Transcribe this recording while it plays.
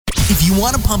If you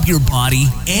want to pump your body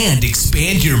and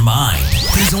expand your mind,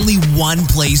 there's only one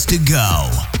place to go.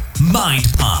 Mind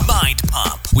Pump. Mind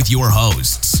Pump with your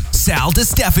hosts, Sal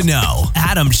DiStefano,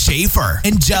 Adam Schafer,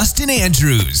 and Justin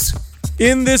Andrews.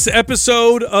 In this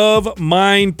episode of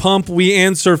Mind Pump, we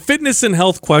answer fitness and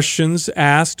health questions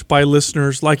asked by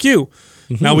listeners like you.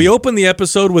 Now, we open the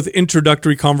episode with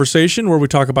introductory conversation where we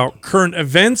talk about current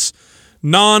events,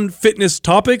 non-fitness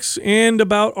topics, and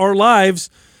about our lives.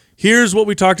 Here's what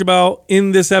we talked about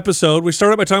in this episode. We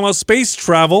started by talking about space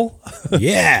travel.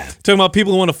 Yeah. Talking about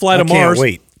people who want to fly to Mars. Can't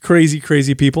wait.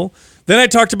 Crazy people. Then I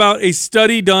talked about a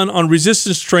study done on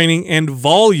resistance training and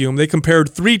volume. They compared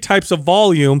three types of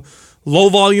volume: low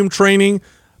volume training,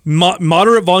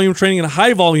 moderate volume training, and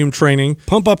high volume training.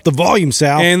 Pump up the volume,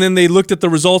 Sal. And then they looked at the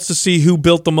results to see who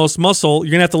built the most muscle.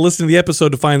 You're going to have to listen to the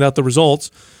episode to find out the results.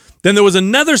 Then there was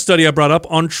another study I brought up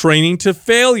on training to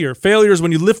failure. Failure is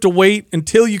when you lift a weight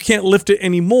until you can't lift it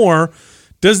anymore.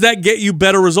 Does that get you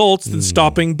better results than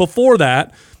stopping before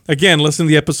that? Again, listen to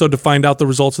the episode to find out the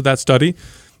results of that study.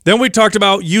 Then we talked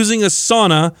about using a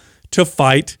sauna to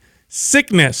fight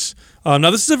sickness.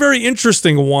 Now, this is a very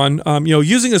interesting one.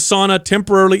 Using a sauna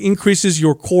temporarily increases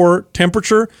your core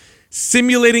temperature,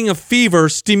 simulating a fever,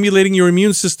 stimulating your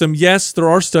immune system. Yes, there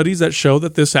are studies that show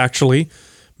that this actually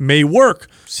may work.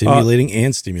 Simulating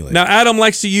and stimulating. Now, Adam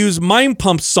likes to use Mind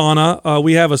Pump sauna.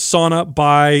 We have a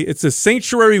sauna it's a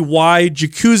Sanctuary Y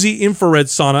Jacuzzi infrared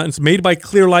sauna. It's made by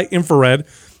Clearlight Infrared.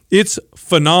 It's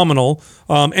phenomenal,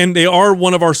 and they are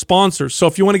one of our sponsors. So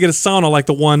if you want to get a sauna like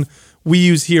the one we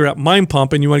use here at Mind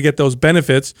Pump and you want to get those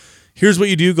benefits, here's what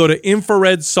you do. Go to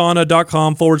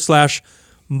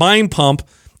infraredsauna.com/Mind Pump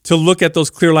to look at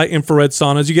those Clearlight Infrared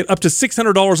saunas. You get up to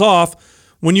 $600 off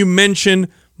when you mention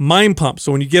Mind Pump.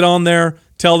 So when you get on there,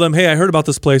 tell them, hey, I heard about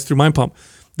this place through Mind Pump.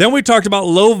 Then we talked about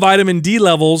low vitamin D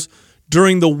levels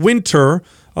during the winter.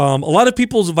 A lot of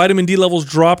people's vitamin D levels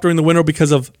drop during the winter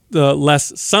because of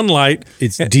less sunlight.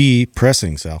 It's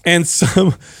depressing, Sal. And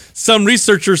some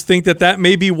researchers think that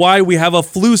may be why we have a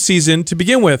flu season to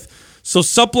begin with. So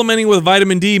supplementing with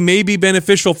vitamin D may be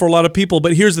beneficial for a lot of people.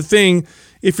 But here's the thing.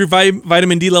 If your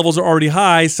vitamin D levels are already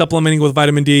high, supplementing with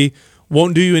vitamin D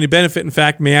won't do you any benefit. In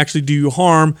fact, may actually do you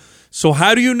harm. So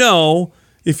how do you know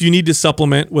if you need to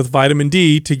supplement with vitamin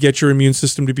D to get your immune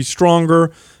system to be stronger,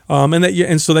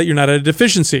 and so that you're not at a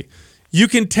deficiency? You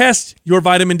can test your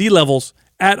vitamin D levels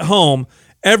at home.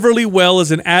 Everlywell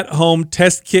is an at-home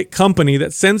test kit company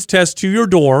that sends tests to your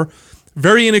door.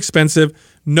 Very inexpensive,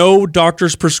 no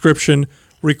doctor's prescription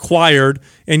required.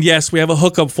 And yes, we have a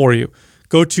hookup for you.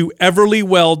 Go to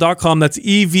everlywell.com. That's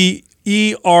EVERLY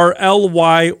well,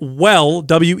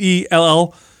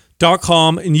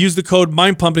 WELL.com, and use the code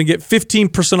MindPump and get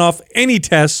 15% off any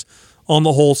tests on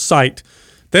the whole site.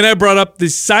 Then I brought up the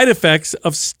side effects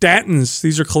of statins.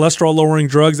 These are cholesterol-lowering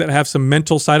drugs that have some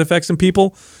mental side effects in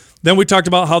people. Then we talked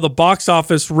about how the box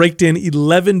office raked in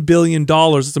 $11 billion.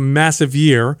 It's a massive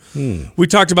year. We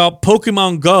talked about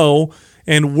Pokemon Go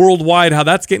and worldwide, how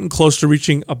that's getting close to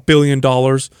reaching $1 billion.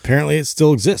 Apparently it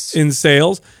still exists. In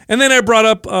sales. And then I brought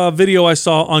up a video I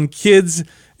saw on kids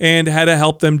and how to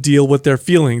help them deal with their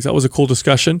feelings. That was a cool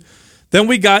discussion. Then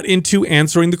we got into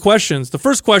answering the questions. The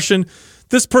first question,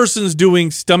 this person's doing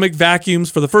stomach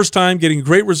vacuums for the first time, getting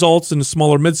great results in a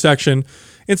smaller midsection.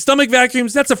 And stomach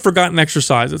vacuums, that's a forgotten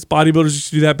exercise. It's bodybuilders used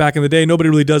to do that back in the day. Nobody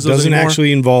really does those anymore. Doesn't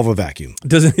actually involve a vacuum. It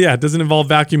doesn't involve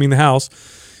vacuuming the house.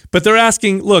 But they're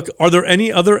asking, look, are there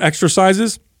any other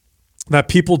exercises that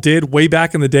people did way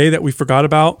back in the day that we forgot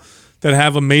about that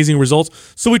have amazing results?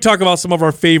 So we talk about some of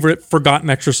our favorite forgotten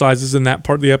exercises in that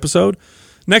part of the episode.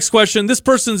 Next question, this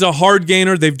person's a hard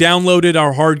gainer. They've downloaded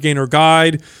our hard gainer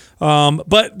guide,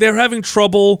 but they're having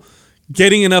trouble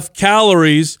getting enough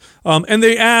calories. And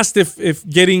they asked if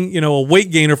getting a weight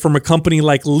gainer from a company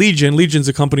like Legion, Legion's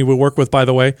a company we work with, by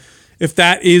the way, if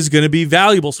that is going to be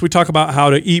valuable. So we talk about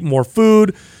how to eat more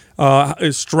food,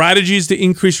 strategies to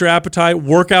increase your appetite,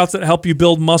 workouts that help you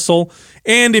build muscle.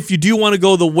 And if you do want to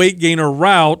go the weight gainer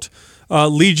route,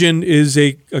 Legion is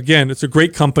it's a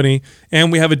great company,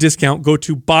 and we have a discount. Go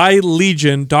to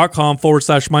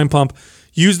buylegion.com/mindpump.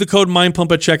 Use the code MindPump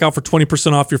at checkout for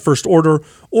 20% off your first order,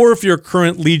 or if you're a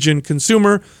current Legion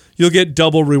consumer, you'll get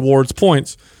double rewards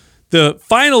points. The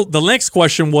next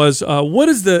question was, what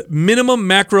is the minimum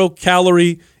macro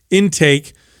calorie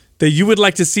intake that you would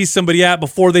like to see somebody at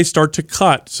before they start to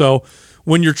cut? So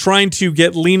when you're trying to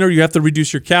get leaner, you have to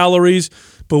reduce your calories,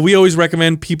 but we always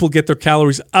recommend people get their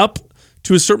calories up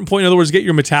to a certain point. In other words, get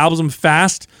your metabolism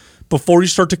fast before you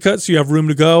start to cut so you have room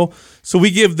to go. So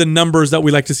we give the numbers that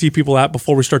we like to see people at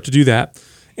before we start to do that.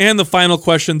 And the final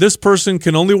question, this person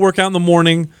can only work out in the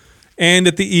morning and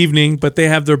at the evening, but they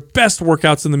have their best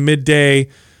workouts in the midday.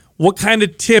 What kind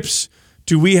of tips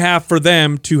do we have for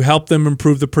them to help them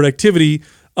improve the productivity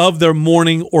of their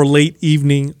morning or late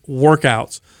evening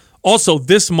workouts? Also,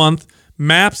 this month,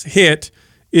 MAPS HIT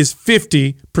is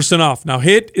 50% off. Now,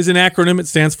 HIT is an acronym. It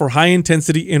stands for High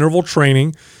Intensity Interval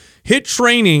Training. HIT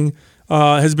training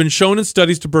has been shown in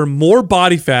studies to burn more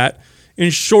body fat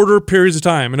in shorter periods of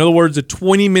time. In other words, a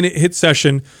 20-minute HIT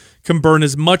session can burn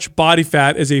as much body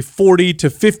fat as a 40 to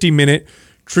 50-minute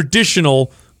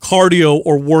traditional cardio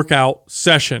or workout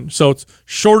session. So it's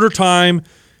shorter time,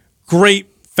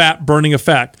 great fat burning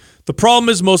effect. The problem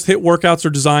is most HIT workouts are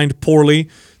designed poorly.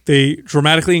 They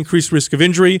dramatically increase risk of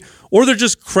injury, or they're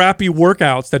just crappy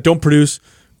workouts that don't produce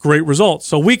great results.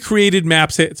 So we created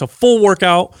MAPS HIT. It's a full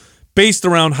workout based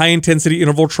around high-intensity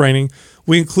interval training.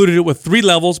 We included it with 3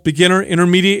 levels, beginner,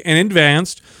 intermediate, and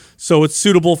advanced. So it's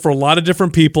suitable for a lot of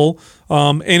different people.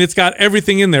 And it's got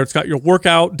everything in there. It's got your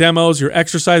workout demos, your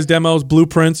exercise demos,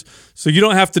 blueprints. So you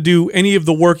don't have to do any of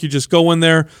the work. You just go in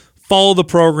there, follow the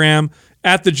program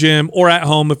at the gym or at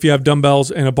home if you have dumbbells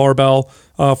and a barbell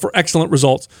for excellent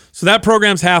results. So that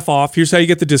program's half off. Here's how you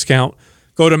get the discount.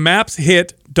 Go to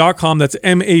mapshit.com. That's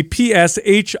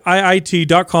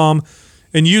MAPSHIIT.com.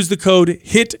 And use the code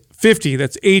HIT50.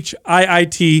 That's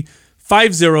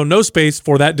HIIT50, no space,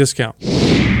 for that discount.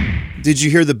 Did you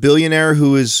hear the billionaire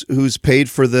who's paid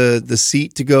for the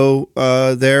seat to go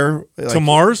there To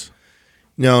Mars?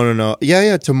 No.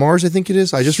 Yeah, to Mars. I think it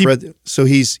is. I just read. So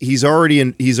he's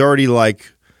already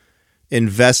like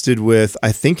invested with.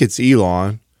 I think it's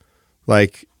Elon.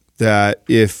 Like that.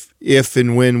 If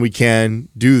and when we can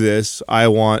do this, I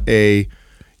want a.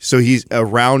 So he's a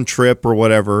round trip or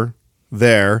whatever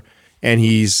there, and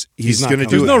he's going to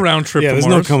do. There's no round trip. Yeah, to there's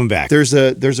Mars. no coming back. There's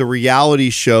a reality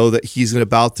show that he's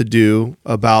about to do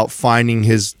about finding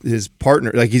his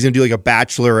partner. Like he's going to do like a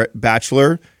bachelor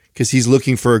because he's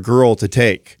looking for a girl to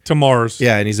take to Mars.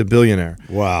 Yeah, and he's a billionaire.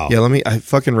 Wow. Yeah, I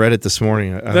fucking read it this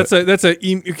morning.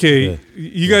 Okay. Yeah.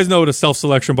 You guys know what a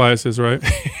self-selection bias is, right?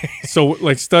 So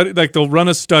like they'll run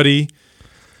a study.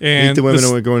 And Meet the women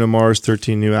who are going to Mars,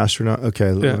 13 new astronauts.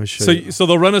 Okay, let me show you. So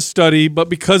they'll run a study, but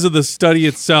because of the study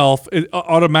itself,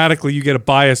 automatically you get a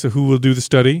bias of who will do the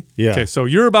study. Yeah. Okay, so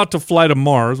you're about to fly to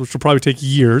Mars, which will probably take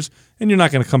years, and you're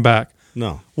not going to come back.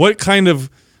 No. What kind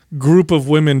of group of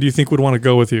women do you think would want to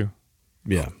go with you?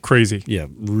 Yeah. Crazy. Yeah.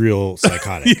 Real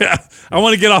psychotic. Yeah. I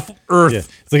want to get off Earth. Yeah.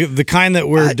 It's like the kind that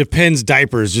wear Depends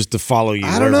diapers just to follow you.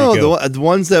 I don't know. The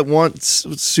ones that want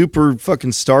super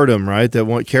fucking stardom, right?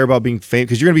 That care about being famous,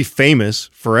 because you're going to be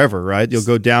famous forever, right? You'll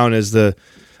go down as the...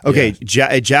 Okay,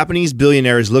 a Japanese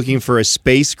billionaire is looking for a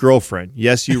space girlfriend.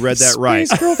 Yes, you read that right.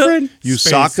 Space girlfriend?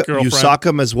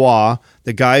 Yusaka Mizawa,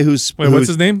 the guy who's... Wait, what's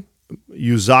his name?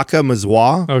 Yusaka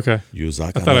Mizawa. Okay.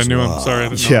 Yusaka I thought I knew him. Sorry, I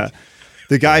didn't know. Yeah.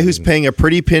 The guy who's paying a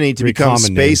pretty penny to become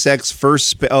common name. SpaceX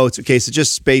first... it's okay, so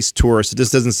just space tourist. It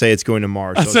just doesn't say it's going to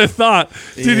Mars. That's what I thought.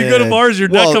 Dude, you go to Mars, you're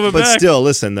not coming back. But still,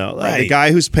 listen, though. Right. The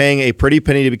guy who's paying a pretty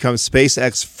penny to become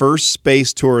SpaceX first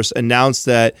space tourist announced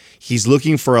that he's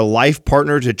looking for a life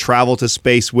partner to travel to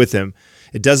space with him.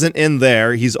 It doesn't end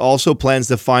there. He's also plans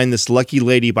to find this lucky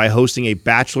lady by hosting a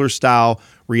bachelor-style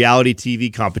reality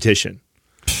TV competition.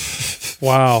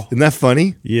 Wow. Isn't that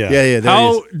funny? Yeah.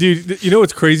 Yeah. Dude, you know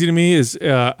what's crazy to me is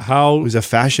how... It was a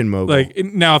fashion mogul. Like,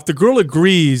 now, if the girl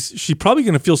agrees, she's probably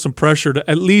going to feel some pressure to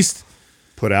at least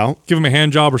put out, give him a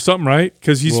hand job or something, right?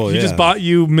 Because he just bought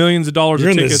you millions of dollars You're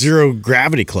of in tickets. the zero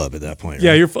gravity club at that point, right?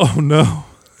 Yeah, you're... Oh, no.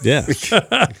 Yeah. You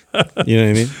know what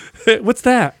I mean? What's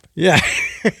that? Yeah.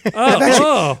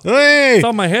 Oh, Hey, it's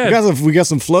on my head. We got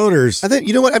some floaters. I think,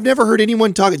 you know what? I've never heard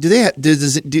anyone talk. Do they?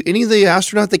 Do any of the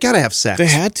astronauts? They gotta have sex. They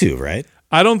had to, right?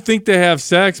 I don't think they have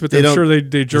sex, but I'm sure they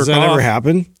jerk Does that off. ever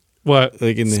happen? What?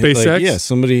 Like in the SpaceX? yeah,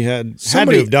 somebody had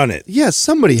to have done it. Yeah,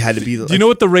 somebody had to be. Do you know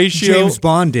what the ratio? James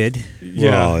Bond did Yeah.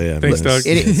 Well, yeah, Thanks, but- Doug.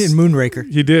 in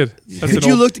Moonraker. He did. That's Did an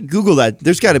you old- Google that?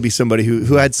 There's got to be somebody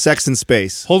who had sex in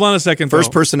space. Hold on a second.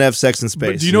 First though. person to have sex in But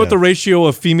space. do you know what the ratio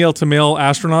of female to male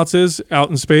astronauts is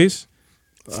out in space?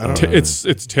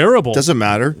 It's terrible. Doesn't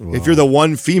matter. If you're the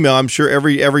one female, I'm sure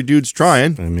every dude's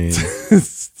trying. I mean,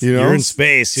 You know, you're in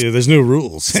space. There's no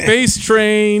rules. Space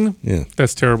train. Yeah.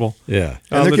 That's terrible. Yeah.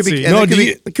 and there let's could be see. and No,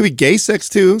 there could be gay sex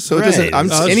too. So it doesn't. Right. I'm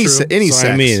That's any true. any So,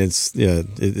 sex. I mean,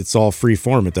 it's all free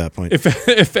form at that point. If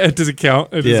it doesn't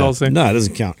count, it is yeah. all the same. No, it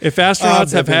doesn't count. If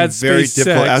astronauts have had very space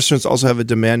difficult. sex, Astronauts also have a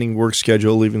demanding work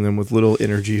schedule, leaving them with little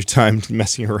energy or time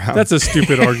messing around. that's a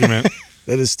stupid argument.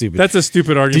 That is stupid. That's a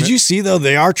stupid argument. Did you see though?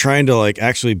 They are trying to like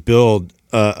actually build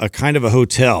a kind of a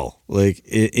hotel, like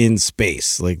in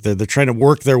space. Like they're trying to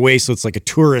work their way so it's like a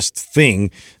tourist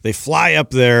thing. They fly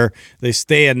up there, they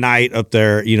stay a night up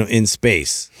there, in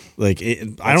space. Like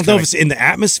I don't know if it's in the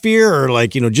atmosphere or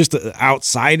like just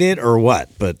outside it or what,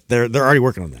 but they're already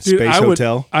working on this. Dude, Space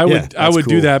hotel. I would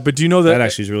do cool. that. But do you know that That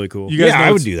actually is really cool. You guys know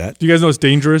I would it's- do that. Do you guys know it's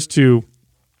dangerous to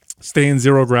stay in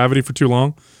zero gravity for too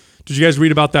long? Did you guys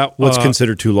read about that? What's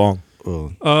considered too long?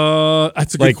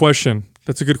 That's a good question.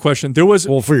 That's a good question. There was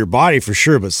Well, for your body for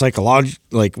sure, but psychologically,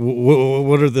 like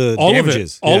what are the all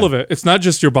damages? of it. All of it. It's not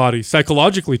just your body,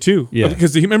 psychologically too. Yeah.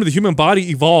 Because remember, the human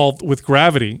body evolved with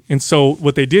gravity, and so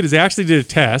what they did is they actually did a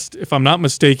test. If I'm not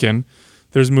mistaken,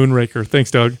 there's Moonraker.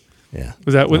 Thanks, Doug. Yeah.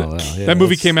 Was that Oh, wow. Yeah, that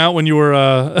movie that's- came out when you were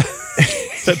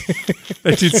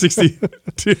 1960?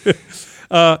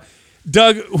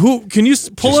 Doug, who can you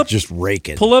pull Just rake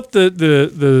it. pull up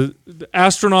the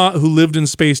astronaut who lived in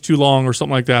space too long or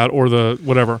something like that, or the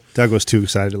whatever. Doug was too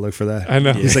excited to look for that. I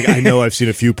know. He's like, I know I've seen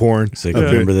a few porn. So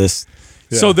remember this?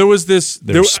 So there was this.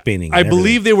 They're spinning I and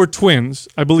believe they were twins.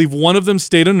 I believe one of them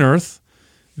stayed on Earth.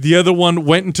 The other one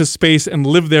went into space and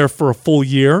lived there for a full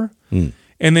year.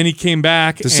 And then he came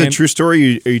back. This is a true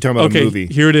story? Or are you talking about a movie?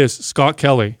 Here it is. Scott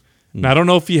Kelly. Now, I don't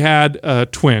know if he had a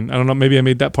twin. I don't know. Maybe I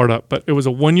made that part up. But it was a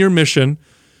 1-year mission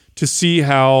to see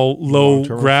how low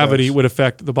Long-term gravity effects. would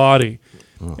affect the body.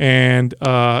 And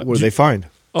What did they find?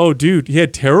 oh, dude, he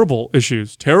had terrible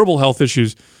issues, terrible health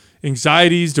issues,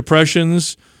 anxieties,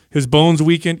 depressions. His bones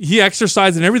weakened. He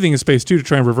exercised and everything in space too to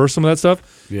try and reverse some of that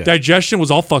stuff. Yeah. Digestion was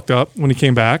all fucked up when he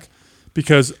came back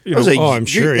because I'm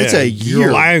sure, It's yeah. a You year.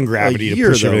 rely on gravity a to year,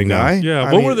 push though, everything guy. down. Yeah, I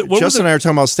what mean, were the- what were Justin the- and I are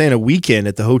talking about staying a weekend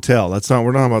at the hotel.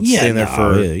 We're not about staying there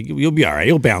for. you'll be all right.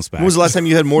 You'll bounce back. When was the last time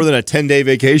you had more than a 10-day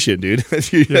vacation, dude?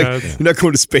 you're, Yeah, you're not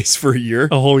going to space for a year.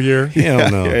 a whole year.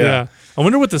 Hell no. Yeah. I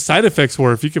wonder what the side effects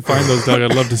were. If you could find those, Doug,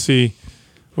 I'd love to see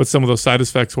what some of those side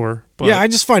effects were. But Yeah, I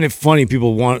just find it funny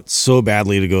people want so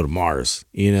badly to go to Mars,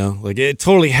 Like it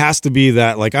totally has to be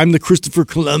that, like, I'm the Christopher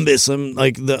Columbus, I'm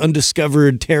like the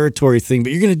undiscovered territory thing,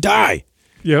 but you're going to die.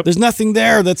 Yep. There's nothing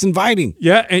there that's inviting.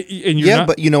 Yeah, and you're Yeah, not,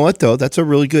 but you know what though? That's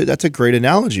a great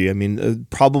analogy. I mean,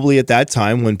 probably at that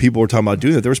time when people were talking about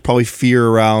doing that, there was probably fear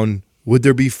around: would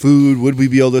there be food? Would we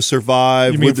be able to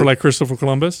survive? you mean Would for the- like Christopher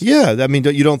Columbus? Yeah, I mean,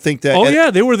 you don't think that? Oh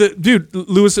yeah, they were the dude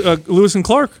Lewis and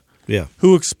Clark. Yeah.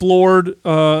 Who explored,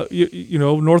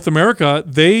 North America?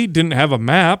 They didn't have a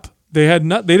map. They had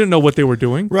not. They didn't know what they were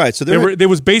doing. Right, so they were. They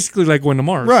was basically like going to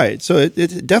Mars. Right. So it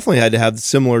definitely had to have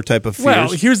similar type of fears. Well,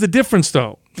 here's the difference,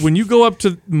 though. When you go up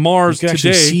to Mars You can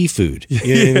actually today, see food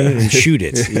and shoot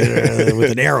it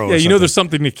with an arrow. yeah, or you know something. there's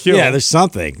something to kill. Yeah, there's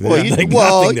something. well,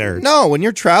 Nothing there. no, when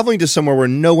you're traveling to somewhere where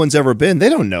no one's ever been, they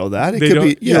don't know that. It They could don't.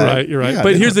 be. Yeah, You're right. yeah,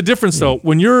 but they here's the don't- difference, though.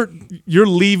 When you're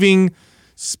leaving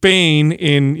Spain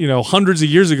in hundreds of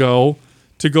years ago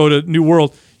to go to New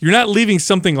World, you're not leaving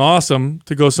something awesome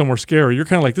to go somewhere scary. You're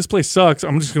kind of like, this place sucks.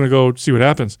 I'm just going to go see what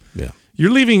happens. Yeah. You're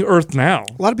leaving Earth now.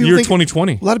 A lot of people year think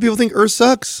 2020. A lot of people think Earth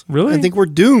sucks. Really? I think we're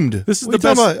doomed. This is What the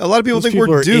are you talking best- about? A lot of people Those think we're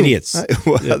people are doomed. idiots.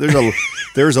 Well,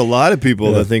 there's a lot of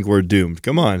people that think we're doomed.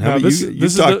 Come on, No, this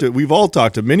is we've all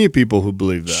talked to many people who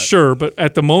believe that. Sure, but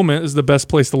at the moment is the best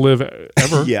place to live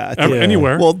ever. Yeah,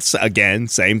 Anywhere. Well, again,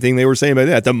 same thing they were saying about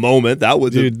that. At the moment, that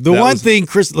was Dude, the one thing,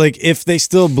 Chris, like if they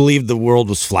still believed the world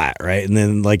was flat, right, and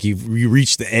then like you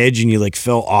reached the edge and you like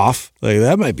fell off, like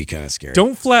that might be kind of scary.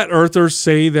 Don't flat earthers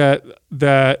say that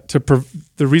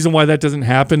the reason why that doesn't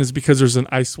happen is because there's an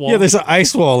ice wall? Yeah, there's an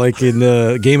ice wall like in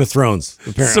Game of Thrones,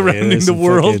 apparently Surrounding There's the some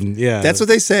world. yeah, That's what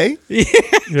they say.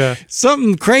 yeah.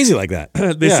 something crazy like that.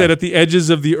 They said at the edges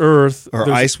of the earth Or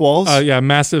there's- ice walls Yeah,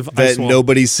 massive that ice wall.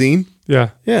 nobody's seen.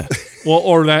 Yeah. yeah, Well,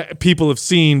 or that people have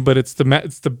seen, but it's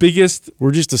the biggest,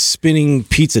 we're just a spinning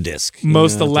pizza disc.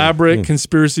 most elaborate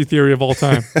conspiracy theory of all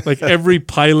time. Like every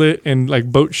pilot and like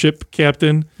boat ship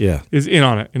captain Yeah. is in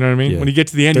on it. You know what I mean? Yeah. When you get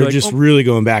to the end, They're you're like, just oh, really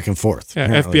going back and forth. yeah,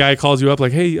 apparently. FBI calls you up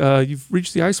like, hey, you've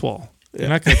reached the ice wall. You're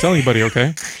not going to tell anybody,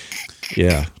 okay?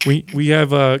 Yeah, We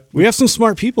have we have some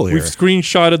smart people here. we've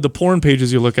screenshotted the porn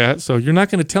pages you look at, so you're not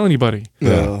going to tell anybody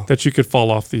that you could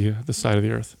fall off the side of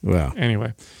the earth. Wow.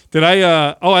 Anyway, did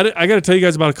I? I got to tell you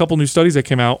guys about a couple new studies that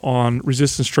came out on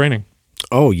resistance training.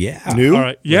 Oh yeah, New? All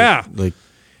right, yeah. like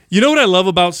You know what I love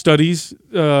about studies?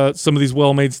 Some of these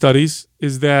well-made studies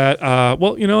is that.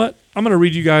 Well, you know what? I'm going to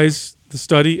read you guys the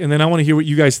study, and then I want to hear what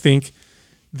you guys think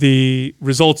the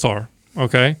results are.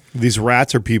 Okay. These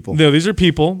rats are people. No, these are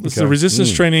people. This is a Okay.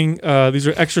 resistance training. These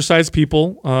are exercise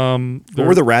people. What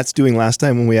were the rats doing last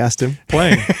time when we asked him?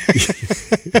 playing?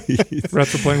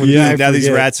 Rats are playing with Yeah, you. I Now these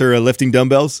forget. rats are lifting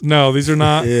dumbbells. No, these are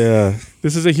not. yeah,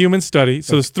 This is a human study.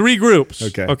 So there's three groups.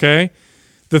 Okay. Okay.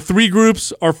 The 3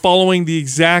 groups are following the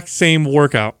exact same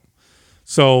workout.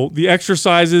 So the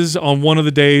exercises on one of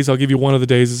the days, I'll give you one of the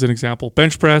days as an example.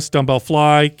 Bench press, dumbbell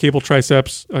fly, cable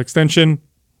triceps extension,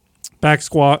 back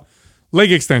squat,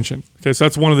 leg extension. Okay, so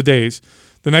that's one of the days.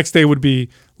 The next day would be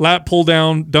lat pull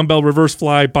down, dumbbell reverse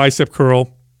fly, bicep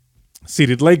curl,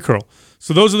 seated leg curl.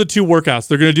 So those are the 2 workouts.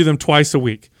 They're going to do them twice a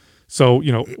week. So,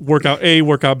 workout A,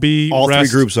 workout B. All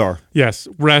rest. 3 groups are. Yes.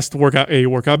 Rest, workout A,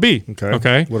 workout B.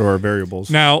 Okay. What are our variables?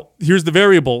 Now, here's the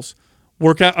variables.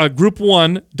 Group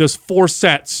 1 does 4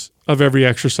 sets of every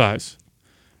exercise.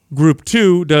 Group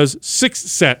 2 does 6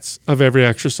 sets of every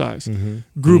exercise.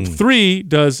 Group 3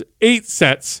 does 8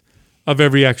 sets of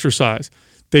every exercise.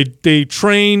 They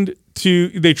trained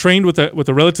with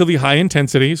a relatively high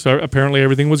intensity, so apparently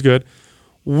everything was good.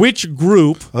 Which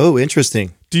group Oh,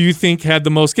 interesting. do you think had the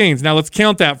most gains? Now let's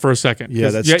count that for a second. Yeah,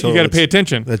 that's you got to pay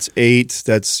attention. That's 8.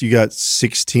 You got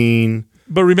 16.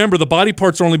 But remember, the body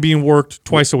parts are only being worked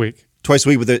twice a week. Twice a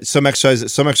week, but some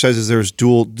exercises there's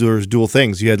dual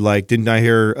things. You had didn't I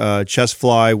hear chest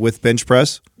fly with bench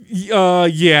press?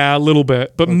 Yeah, a little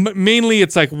bit, but mainly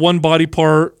it's like one body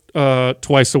part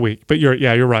twice a week. But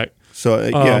you're right. So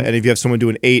and if you have someone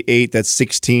doing 8, that's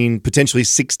 16, potentially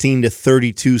 16 to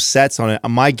 32 sets on it.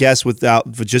 My guess with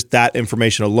just that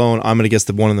information alone, I'm going to guess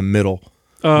the one in the middle.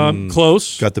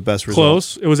 Close. Got the best result.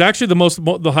 Close. It was actually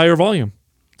the higher volume.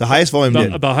 The highest volume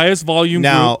did. The highest volume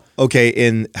Now, group. okay,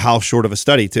 in how short of a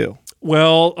study too?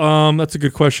 Well, that's a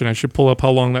good question. I should pull up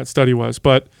how long that study was,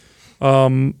 but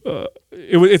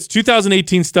it's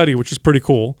 2018 study, which is pretty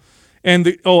cool.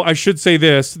 And I should say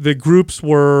this: the groups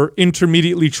were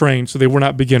intermediately trained, so they were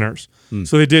not beginners.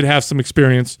 So they did have some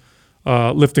experience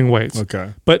lifting weights.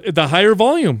 Okay. But the higher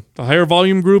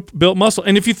volume group built muscle.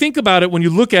 And if you think about it, when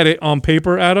you look at it on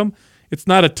paper, Adam, it's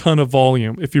not a ton of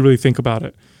volume. If you really think about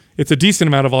it, it's a decent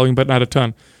amount of volume, but not a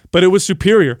ton. But it was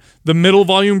superior. The middle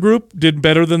volume group did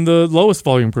better than the lowest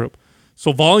volume group.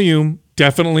 So volume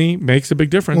definitely makes a big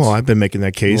difference. Well, I've been making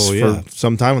that case for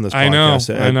some time on this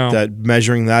podcast. I know. That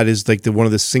measuring that is one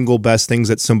of the single best things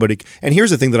that somebody. And here's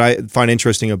the thing that I find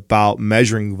interesting about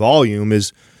measuring volume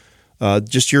is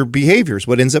just your behaviors.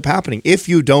 What ends up happening if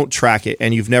you don't track it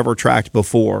and you've never tracked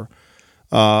before,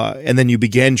 and then you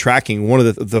begin tracking. One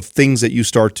of the things that you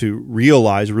start to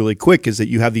realize really quick is that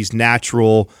you have these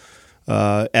natural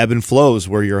ebb and flows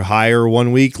where you're higher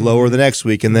one week, lower the next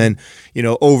week. And then,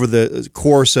 over the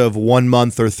course of 1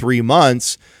 month or 3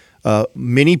 months,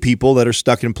 many people that are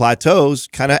stuck in plateaus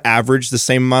kind of average the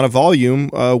same amount of volume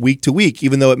week to week,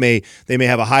 even though they may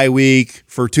have a high week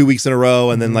for 2 weeks in a row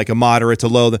and then like a moderate to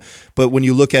low. But when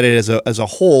you look at it as a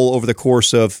whole over the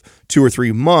course of 2 or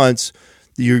 3 months,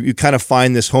 you kind of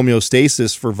find this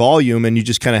homeostasis for volume, and you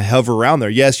just kind of hover around there.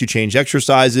 Yes, you change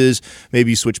exercises,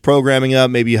 maybe you switch programming up,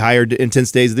 maybe higher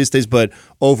intense days, these days, but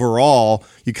overall,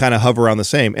 you kind of hover around the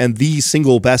same. And the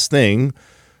single best thing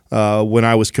when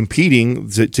I was competing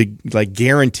to like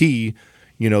guarantee,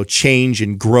 change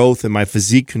and growth in my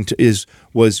physique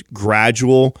was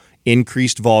gradual,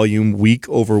 increased volume week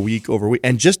over week over week,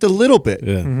 and just a little bit,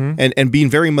 and being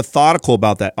very methodical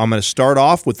about that. I'm going to start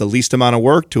off with the least amount of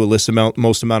work to a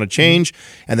most amount of change,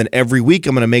 and then every week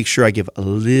I'm going to make sure I give a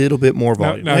little bit more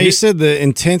volume. Now you said the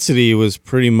intensity was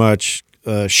pretty much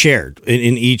shared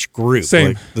in each group, same.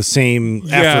 Like the same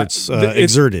efforts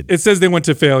exerted. It says they went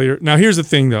to failure. Now here's the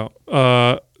thing, though.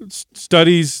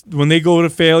 Studies, when they go to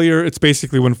failure, it's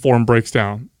basically when form breaks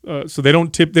down. So they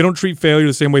don't treat failure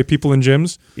the same way people in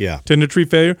gyms tend to treat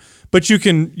failure. But you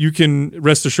can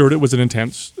rest assured it was an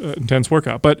intense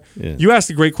workout. But you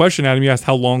asked a great question, Adam. You asked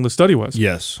how long the study was.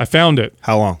 Yes, I found it.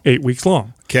 How long? 8 weeks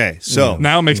long. Okay, so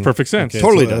now it makes perfect sense. Okay,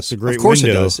 totally so does. That's a great of course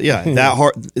window. It does.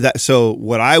 Yeah, So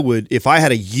what I would, if I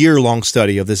had a year-long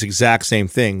study of this exact same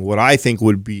thing, what I think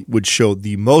would show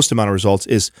the most amount of results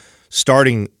is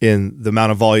starting in the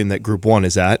amount of volume that group 1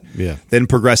 is at, then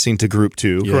progressing to group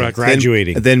 2, Correct.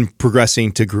 Graduating, then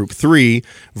progressing to group 3,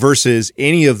 versus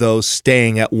any of those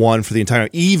staying at 1 for the entire,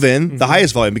 even the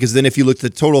highest volume. Because then if you look at the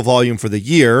total volume for the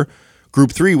year,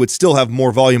 group 3 would still have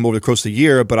more volume over the course of the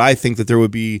year, but I think that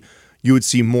you would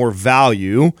see more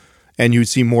value and you would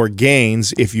see more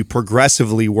gains if you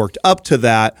progressively worked up to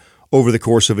that over the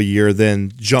course of a year, then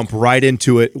jump right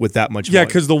into it with that much volume. Yeah,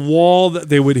 because the wall that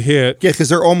they would hit. Yeah, because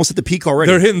they're almost at the peak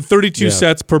already. They're hitting 32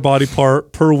 sets per body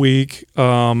part per week.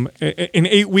 An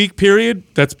 8-week period,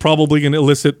 that's probably going to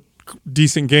elicit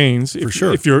decent gains. For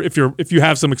sure. If you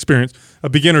have some experience, a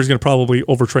beginner is going to probably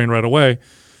overtrain right away.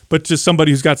 But just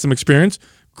somebody who's got some experience,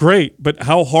 great. But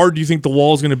how hard do you think the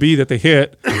wall is going to be that they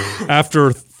hit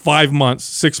after 5 months,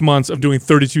 6 months of doing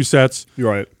 32 sets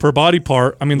You're right. per body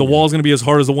part, I mean, the wall is going to be as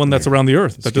hard as the one that's around the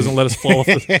earth that doesn't let us fall off.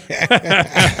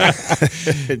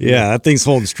 Yeah, that thing's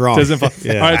holding strong. Doesn't fall.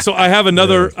 Yeah. All right, so I have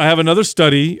another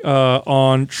study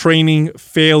on training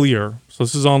failure. So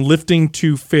this is on lifting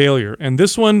to failure, and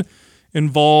this one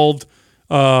involved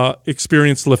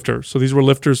experienced lifters. So these were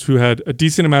lifters who had a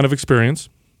decent amount of experience.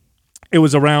 It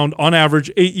was around, on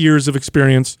average, 8 years of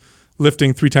experience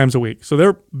lifting 3 times a week. So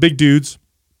they're big dudes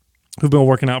who've been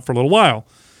working out for a little while.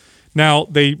 Now,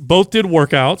 they both did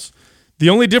workouts. The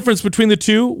only difference between the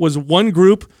two was one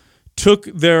group took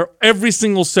their every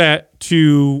single set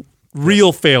to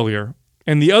real failure,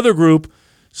 and the other group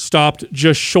stopped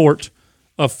just short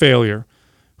of failure.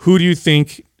 Who do you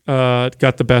think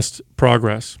got the best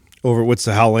progress? Over what's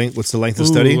the length of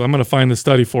study? I'm going to find the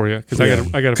study for you because I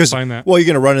got to find that. Well, you're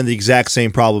going to run into the exact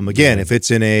same problem again. If it's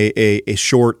in a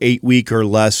short 8 week or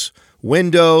less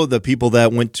window, the people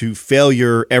that went to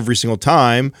failure every single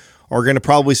time are going to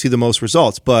probably see the most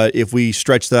results. But if we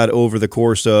stretch that over the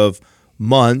course of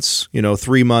months,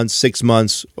 3 months, 6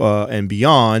 months, and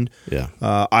beyond,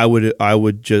 I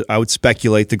would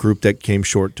speculate the group that came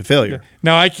short to failure.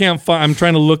 Now I can't find. I'm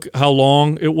trying to look how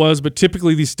long it was, but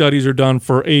typically these studies are done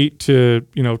for 8 to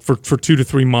for 2 to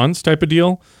 3 months type of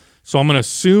deal. So I'm going to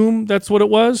assume that's what it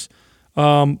was.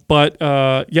 But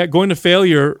going to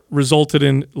failure resulted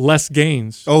in less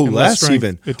gains. Oh, and less strength.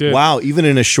 even. It did. Wow, even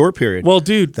in a short period. Well,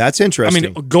 dude, that's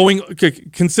interesting. I mean,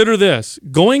 consider this: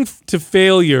 going to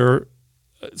failure.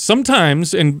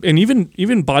 Sometimes, and even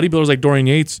bodybuilders like Dorian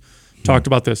Yates talked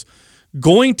about this.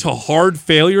 Going to hard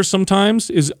failure sometimes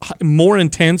is more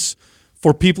intense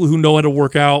for people who know how to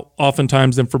work out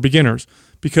oftentimes than for beginners,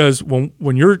 because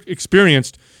when you're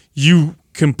experienced, you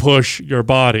can push your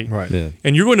body, right? Yeah.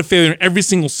 And you're going to failure in every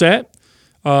single set.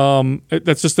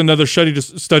 That's just another study to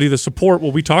study the support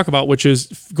what we talk about, which is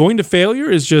going to failure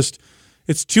is just.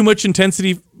 It's too much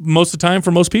intensity most of the time for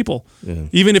most people,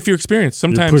 even if you're experienced.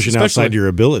 Sometimes you're pushing especially, outside your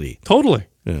ability. Totally,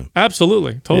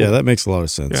 absolutely, totally. Yeah, that makes a lot of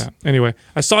sense. Yeah. Anyway,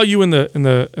 I saw you in the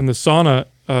sauna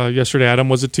yesterday, Adam.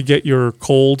 Was it to get your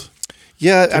cold?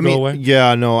 Yeah, I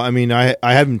mean, I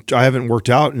haven't worked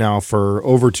out now for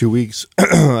over 2 weeks.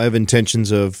 I have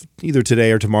intentions of either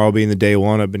today or tomorrow being the day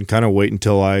one. I've been kind of waiting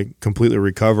until I completely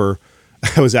recover.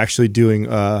 I was actually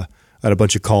doing. I had a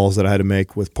bunch of calls that I had to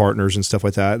make with partners and stuff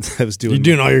like that. I was doing. You're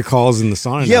doing all your calls in the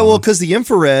sauna. Yeah, now. well, because the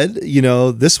infrared,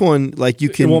 this one, like you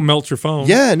can. It won't melt your phone.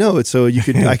 Yeah, no. It's so you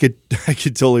could. I could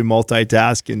totally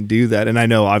multitask and do that. And I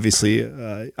know, obviously,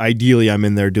 ideally, I'm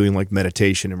in there doing like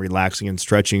meditation and relaxing and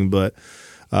stretching. But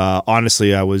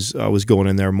honestly, I was going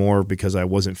in there more because I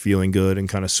wasn't feeling good and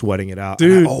kind of sweating it out.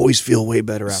 Dude, and I always feel way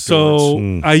better afterwards.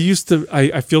 So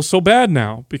I feel so bad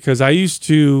now because I used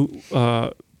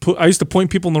to. I used to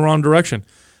point people in the wrong direction.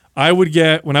 When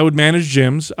I would manage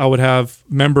gyms, I would have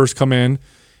members come in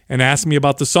and ask me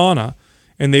about the sauna,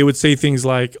 and they would say things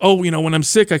like, "Oh, when I'm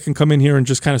sick, I can come in here and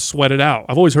just kind of sweat it out."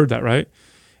 I've always heard that, right?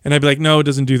 And I'd be like, "No, it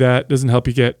doesn't do that. It doesn't help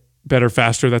you get better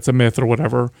faster. That's a myth or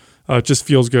whatever. It just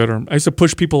feels good." Or I used to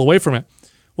push people away from it.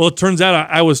 Well, it turns out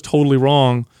I was totally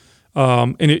wrong,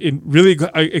 and it really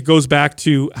goes back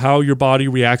to how your body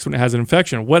reacts when it has an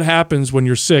infection. What happens when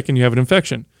you're sick and you have an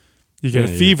infection? You get a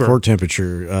fever. Your core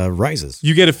temperature rises.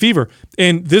 You get a fever.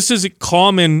 And this is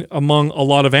common among a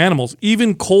lot of animals.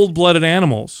 Even cold-blooded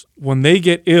animals, when they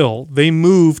get ill, they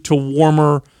move to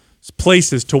warmer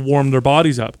places to warm their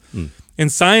bodies up.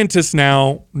 And scientists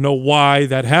now know why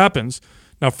that happens.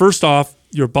 Now, first off,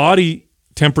 your body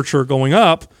temperature going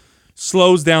up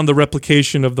slows down the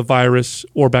replication of the virus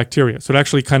or bacteria. So it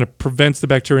actually kind of prevents the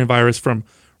bacteria and virus from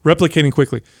replicating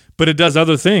quickly. But it does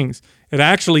other things. It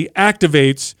actually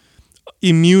activates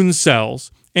immune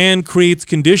cells and creates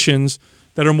conditions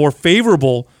that are more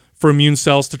favorable for immune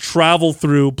cells to travel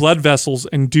through blood vessels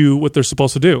and do what they're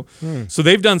supposed to do. So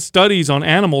they've done studies on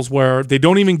animals where they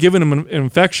don't even give them an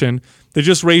infection. They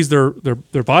just raise their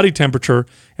body temperature,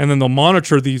 and then they'll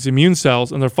monitor these immune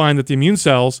cells, and they'll find that the immune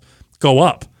cells go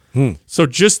up. So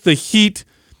just the heat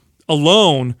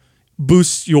alone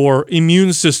boosts your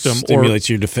immune system, Stimulates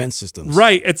your defense systems.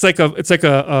 Right. It's like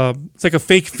a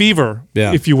fake fever,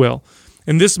 if you will.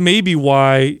 And this may be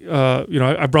why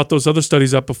I brought those other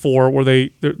studies up before, where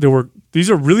these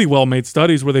are really well made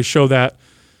studies where they show that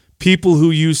people who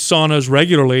use saunas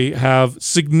regularly have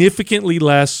significantly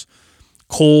less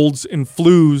colds and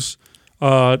flus,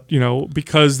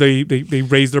 because they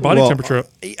raise their body temperature up.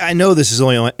 I know this is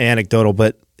only anecdotal,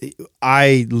 but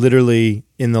I literally,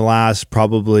 in the last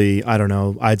probably, I don't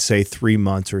know, I'd say 3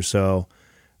 months or so,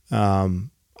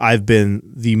 I've been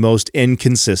the most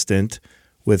inconsistent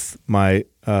with my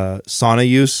sauna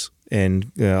use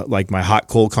and like my hot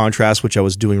cold contrast, which I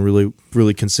was doing really,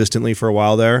 really consistently for a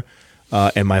while there,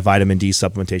 and my vitamin D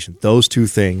supplementation. Those two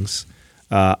things.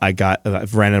 I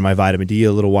ran out of my vitamin D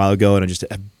a little while ago, and I just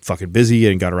fucking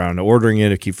busy and got around to ordering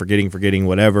it. I keep forgetting,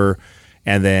 whatever.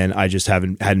 And then I just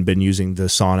hadn't been using the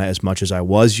sauna as much as I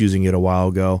was using it a while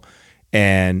ago.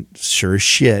 And sure as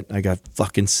shit, I got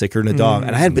fucking sicker than a dog.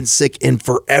 And I hadn't been sick in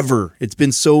forever. It's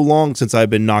been so long since I've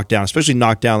been knocked down, especially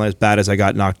knocked down as bad as I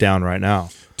got knocked down right now.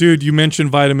 Dude, you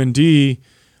mentioned vitamin D.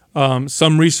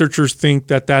 Some researchers think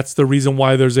that that's the reason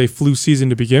why there's a flu season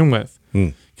to begin with.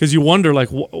 Because you wonder, like,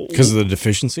 because of the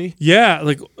deficiency. Yeah,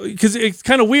 like, because it's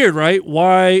kind of weird, right?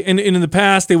 Why? And in the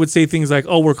past, they would say things like,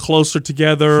 "Oh, we're closer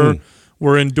together,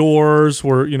 we're indoors, so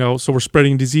we're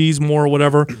spreading disease more, or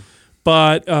whatever."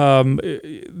 But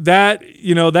that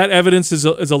evidence is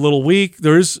a little weak.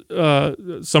 There is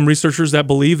some researchers that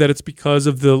believe that it's because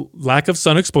of the lack of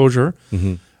sun exposure,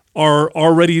 are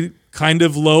already kind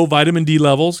of low vitamin D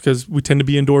levels because we tend to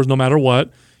be indoors no matter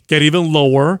what, get even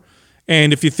lower.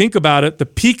 And if you think about it, the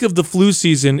peak of the flu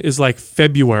season is like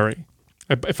February.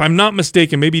 If I'm not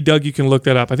mistaken, maybe Doug, you can look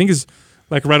that up. I think it's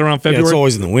like right around February. Yeah, it's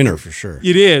always in the winter for sure.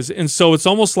 It is. And so it's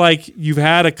almost like you've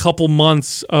had a couple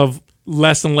months of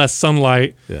less and less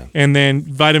sunlight, and then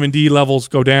vitamin D levels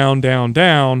go down, down,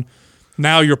 down.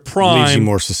 Now you're prime. Leaves you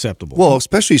more susceptible. Well,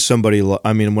 especially somebody,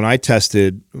 I mean, when I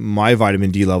tested my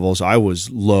vitamin D levels, I was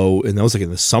low, and that was like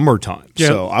in the summertime. Yeah.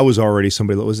 So I was already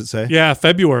somebody, what does it say? Yeah,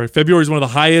 February. February is one of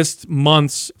the highest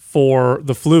months for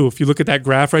the flu. If you look at that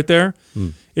graph right there,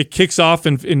 it kicks off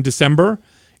in December,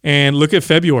 and look at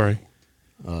February.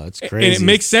 It's crazy. And it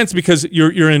makes sense because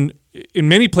you're in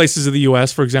many places of the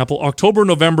U.S., for example, October,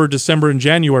 November, December, and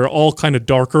January are all kind of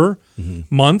darker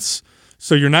months.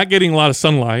 So you're not getting a lot of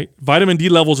sunlight. Vitamin D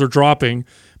levels are dropping.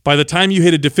 By the time you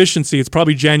hit a deficiency, it's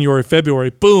probably January, February.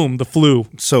 Boom, the flu.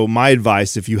 So my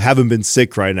advice, if you haven't been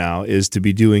sick right now, is to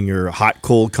be doing your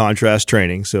hot-cold contrast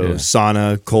training. So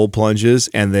sauna, cold plunges,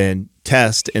 and then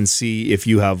test and see if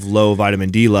you have low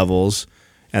vitamin D levels,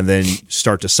 and then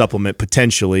start to supplement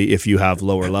potentially if you have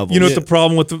lower levels. You know what the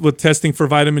problem with testing for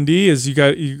vitamin D is? You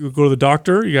go to the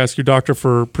doctor, you ask your doctor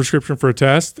for a prescription for a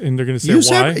test, and they're going to say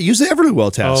why. Use the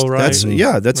Everlywell test. Oh, right. That's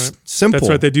right. simple. That's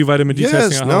right. They do vitamin D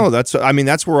testing.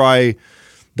 That's where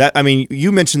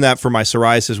you mentioned that for my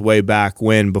psoriasis way back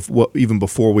when, even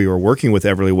before we were working with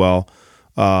Everlywell.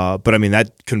 But I mean,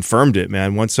 that confirmed it,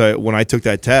 man. When I took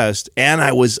that test, and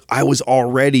I was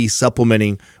already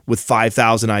supplementing with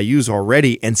 5,000 IUs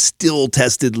already, and still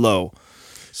tested low.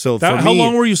 So how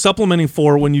long were you supplementing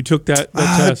for when you took that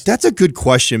test? That's a good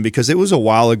question because it was a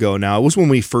while ago now. It was when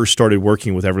we first started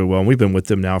working with Everlywell, and we've been with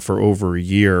them now for over a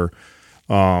year.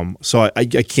 So I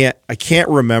can't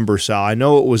remember, Sal. I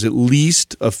know it was at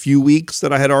least a few weeks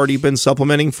that I had already been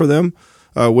supplementing for them.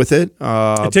 With it.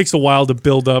 It takes a while to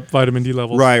build up vitamin D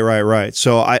levels. Right.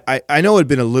 So I know it had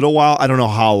been a little while. I don't know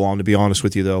how long, to be honest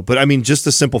with you, though. But I mean, just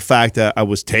the simple fact that I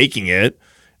was taking it,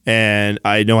 and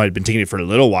I know I'd been taking it for a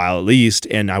little while at least,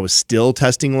 and I was still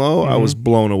testing low. I was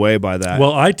blown away by that.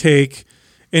 Well, I take,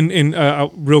 I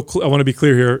want to be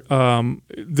clear here.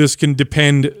 This can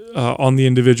depend on the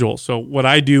individual. So what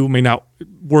I do may not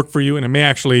work for you, and it may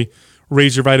actually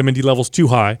raise your vitamin D levels too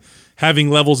high.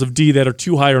 Having levels of D that are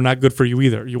too high are not good for you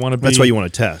either. You want to be. That's why you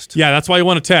want to test. Yeah, that's why you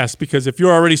want to test, because if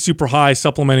you're already super high,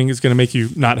 supplementing is going to make you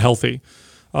not healthy.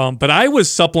 But I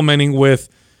was supplementing with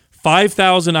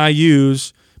 5,000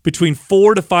 IUs, between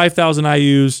 4,000 to 5,000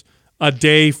 IUs a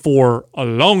day for a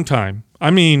long time. I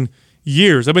mean,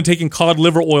 years. I've been taking cod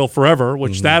liver oil forever,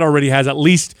 which that already has at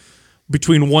least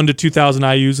between 1,000 to 2,000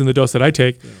 IUs in the dose that I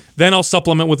take. Yeah. Then I'll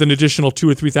supplement with an additional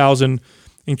 2,000 or 3,000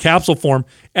 in capsule form,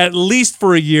 at least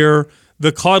for a year.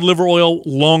 The cod liver oil,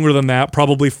 longer than that,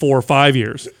 probably 4 or 5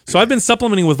 years. So I've been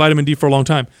supplementing with vitamin D for a long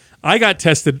time. I got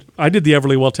tested. I did the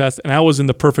Everlywell test, and I was in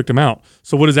the perfect amount.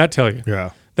 So what does that tell you? Yeah,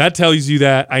 that tells you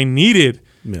that I needed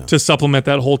to supplement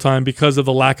that whole time because of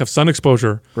the lack of sun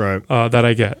exposure that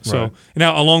I get. So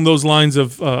now, along those lines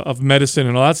of medicine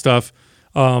and all that stuff,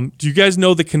 do you guys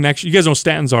know the connection? You guys know what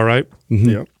statins are, right? Mm-hmm.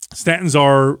 Yep. Statins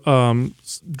are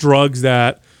drugs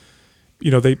that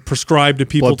they prescribe to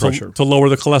people to lower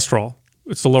the cholesterol.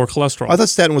 It's to lower cholesterol. I thought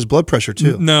statin was blood pressure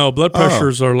too. No, blood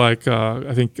pressures are like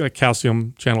I think like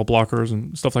calcium channel blockers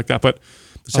and stuff like that. But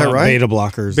is that right? Beta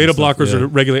blockers. Beta blockers are to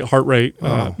regulate heart rate,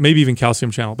 maybe even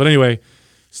calcium channel. But anyway,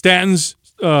 statins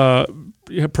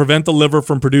prevent the liver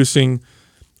from producing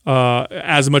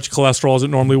as much cholesterol as it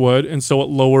normally would, and so it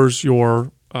lowers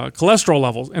your cholesterol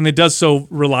levels. And it does so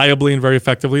reliably and very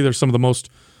effectively. They're some of the most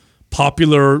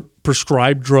popular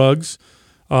prescribed drugs.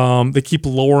 They keep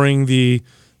lowering the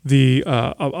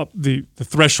the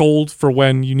threshold for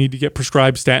when you need to get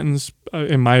prescribed statins,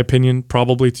 in my opinion,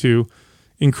 probably to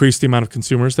increase the amount of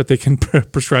consumers that they can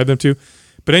prescribe them to.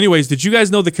 But anyways, did you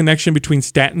guys know the connection between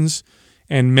statins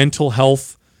and mental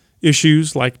health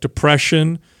issues like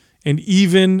depression and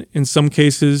even in some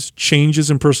cases changes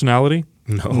in personality?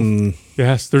 No.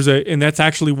 Yes, and that's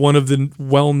actually one of the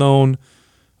well-known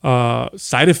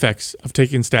side effects of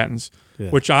taking statins,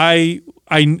 which I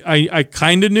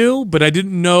kind of knew, but I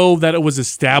didn't know that it was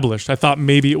established. I thought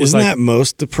maybe it was. Isn't that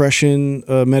most depression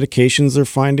medications they're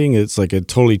finding? It's like it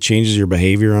totally changes your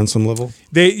behavior on some level.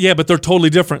 But they're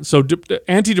totally different. So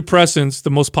antidepressants,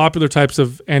 the most popular types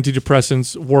of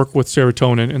antidepressants, work with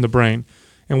serotonin in the brain,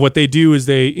 and what they do is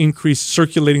they increase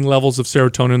circulating levels of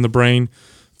serotonin in the brain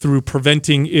through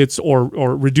preventing its or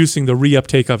reducing the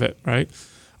reuptake of it, right?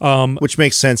 Which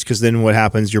makes sense because then what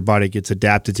happens? Your body gets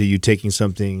adapted to you taking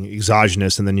something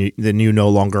exogenous, and then you no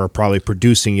longer are probably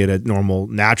producing it at normal,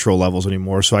 natural levels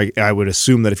anymore. So I would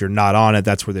assume that if you're not on it,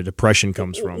 that's where the depression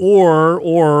comes from.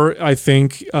 Or I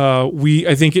think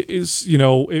it is,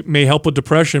 it may help with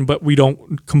depression, but we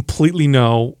don't completely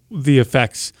know the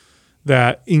effects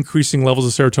that increasing levels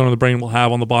of serotonin in the brain will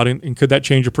have on the body, and could that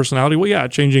change your personality? Well, yeah,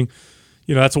 changing.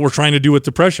 That's what we're trying to do with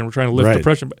depression. We're trying to lift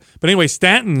depression. But anyway,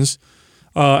 statins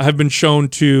have been shown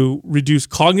to reduce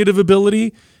cognitive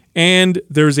ability, and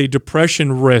there's a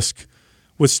depression risk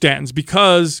with statins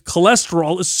because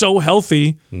cholesterol is so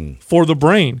healthy for the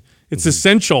brain. It's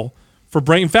essential for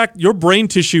brain. In fact, your brain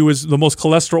tissue is one of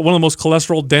the most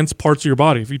cholesterol dense parts of your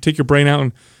body. If you take your brain out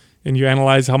and you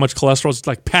analyze how much cholesterol, it's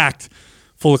like packed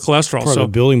full of cholesterol. Part of the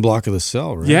building block of the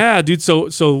cell, right? Yeah, dude. So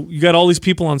you got all these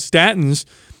people on statins.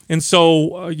 And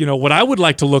so, what I would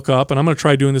like to look up, and I'm going to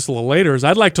try doing this a little later, is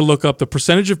I'd like to look up the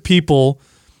percentage of people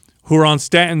who are on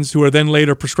statins who are then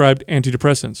later prescribed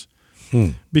antidepressants.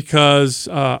 Because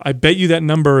I bet you that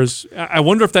number is, I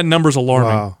wonder if that number is alarming.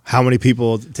 Wow. How many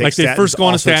people take like statins they first go on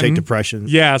a also statin, take depression?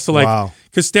 Yeah, so like,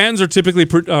 because statins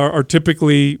are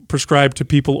typically prescribed to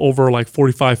people over like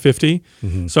 45, 50.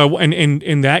 So, and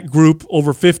in that group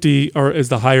over 50 is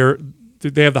the higher.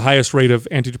 They have the highest rate of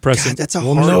antidepressant. God, that's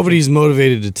nobody's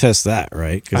motivated to test that,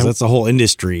 right? Because that's a whole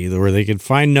industry where they can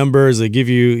find numbers. They give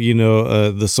you,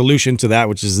 the solution to that,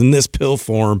 which is in this pill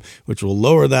form, which will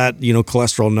lower that,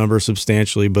 cholesterol number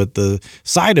substantially. But the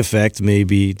side effect may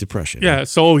be depression. Yeah.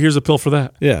 So here's a pill for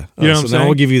that. Yeah. You know what I'm saying? Now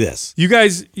we'll give you this. You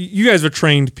guys are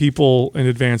trained people in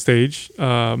advanced age.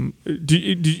 Do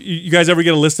you guys ever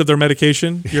get a list of their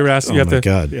medication? You're asking. Oh my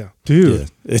God. Yeah. Dude. Yeah.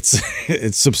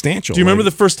 It's substantial. Do you remember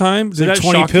the first time? Did that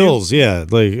 20 shock pills,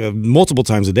 you? multiple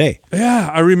times a day. Yeah,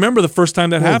 I remember the first time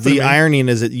that happened. The irony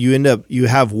is that you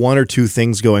have one or two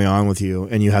things going on with you,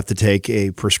 and you have to take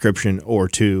a prescription or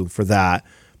two for that.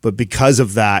 But because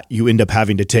of that, you end up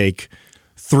having to take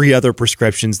 3 other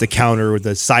prescriptions to counter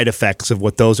the side effects of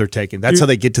what those are taking. That's how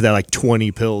they get to that like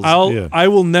 20 pills. I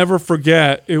will never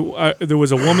forget. There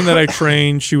was a woman that I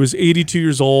trained. She was 82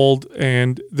 years old,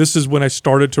 and this is when I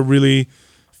started to really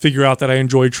figure out that I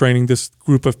enjoyed training this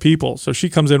group of people. So she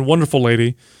comes in, wonderful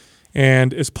lady,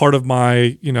 and as part of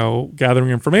my,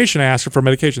 gathering information, I asked her for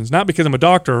medications, not because I'm a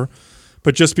doctor,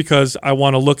 but just because I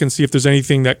want to look and see if there's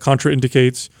anything that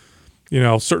contraindicates,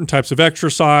 certain types of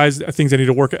exercise, things I need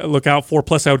to look out for.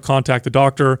 Plus, I would contact the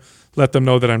doctor, let them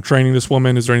know that I'm training this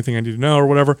woman. Is there anything I need to know or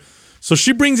whatever? So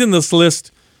she brings in this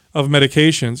list of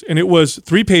medications, and it was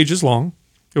 3 pages long.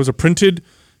 It was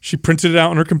she printed it out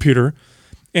on her computer.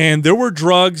 And there were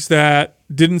drugs that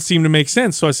didn't seem to make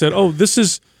sense. So I said,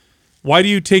 why do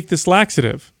you take this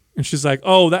laxative? And she's like,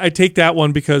 I take that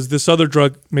one because this other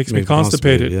drug makes me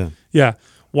constipated. Yeah.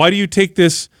 Why do you take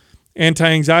this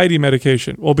anti-anxiety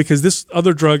medication? Well, because this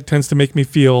other drug tends to make me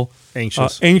feel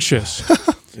anxious.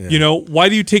 Why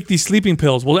do you take these sleeping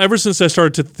pills? Well, ever since I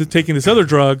started taking this other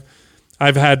drug,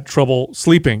 I've had trouble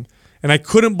sleeping. And I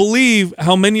couldn't believe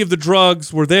how many of the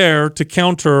drugs were there to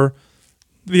counter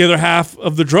the other half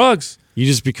of the drugs. You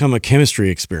just become a chemistry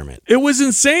experiment. It was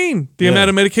insane, the amount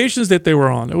of medications that they were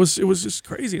on. It was just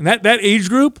crazy. And that age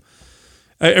group,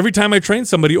 every time I trained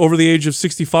somebody over the age of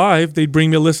 65, they'd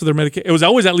bring me a list of their medication. It was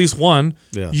always at least one,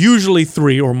 usually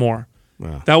 3 or more.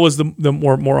 Wow. That was the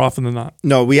more often than not.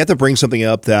 No, we have to bring something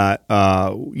up that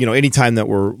anytime that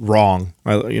we're wrong,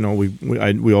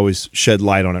 we always shed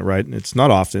light on it, right? It's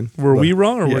not often. Were we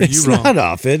wrong or were you wrong? It's not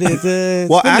often. It's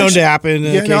known to happen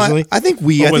occasionally. I think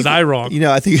was I wrong?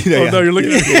 I think. No, you're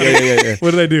looking at me. Yeah.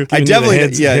 What did I do? I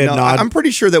definitely. I'm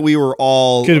pretty sure that we were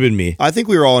all. Could have been me. I think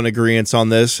we were all in agreement on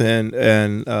this, and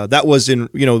that was in.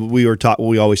 We were taught.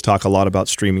 We always talk a lot about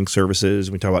streaming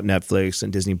services. We talk about Netflix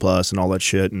and Disney Plus and all that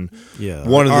shit, and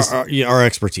one of the our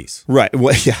expertise. right.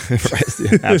 Well, yeah, right.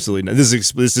 Yeah, absolutely. Not.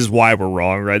 This is why we're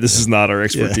wrong, right? This is not our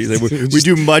expertise. We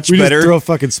do much We better. just throw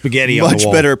fucking spaghetti on the Much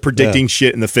wall. better at predicting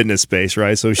shit in the fitness space,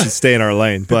 right? So we should stay in our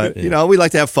lane. But we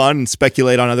like to have fun and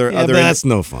speculate on other but that's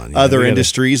no fun. other We gotta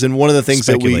industries. And one of the things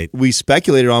speculate. that we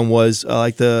speculated on was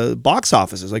like the box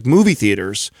offices, like movie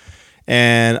theaters.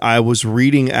 And I was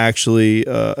reading actually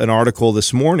an article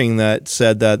this morning that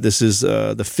said that this is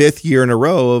the fifth year in a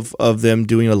row of them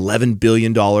doing $11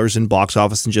 billion in box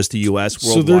office in just the U.S.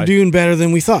 So worldwide. they're doing better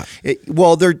than we thought.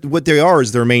 What they are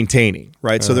is they're maintaining,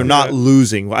 right? So they're not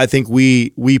losing. I think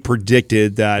we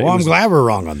predicted that. Well, I'm glad we're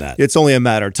wrong on that. It's only a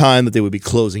matter of time that they would be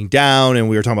closing down, and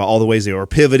we were talking about all the ways they were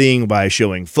pivoting by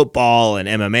showing football and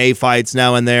MMA fights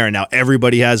now and there, and now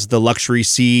everybody has the luxury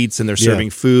seats and they're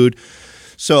serving food.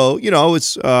 So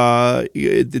it's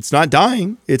not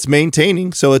dying; it's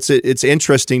maintaining. So it's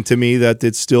interesting to me that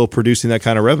it's still producing that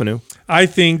kind of revenue. I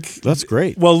think That's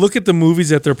great. Well, look at the movies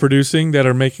that they're producing that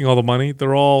are making all the money.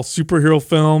 They're all superhero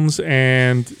films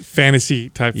and fantasy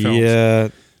type films. Yeah.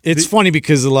 It's funny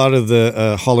because a lot of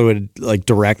the Hollywood like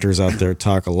directors out there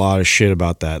talk a lot of shit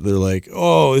about that. They're like,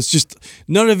 "Oh, it's just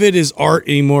none of it is art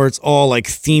anymore. It's all like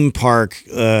theme park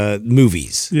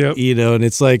movies." Yep. And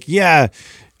it's like, yeah,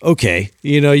 okay,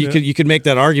 you could make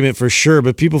that argument for sure,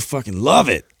 but people fucking love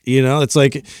it. It's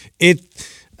like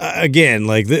again,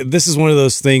 like this is one of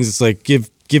those things. It's like give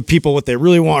people what they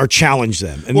really want or challenge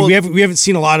them. And we haven't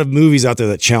seen a lot of movies out there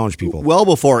that challenge people. Well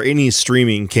before any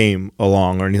streaming came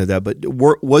along or anything like that. But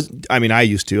I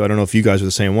used to. I don't know if you guys are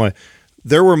the same way.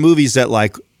 There were movies that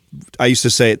like I used to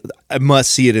say I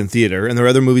must see it in theater, and there were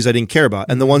other movies I didn't care about.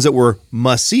 And the ones that were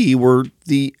must see were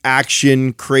the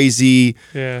action, crazy,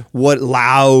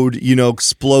 loud,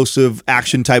 explosive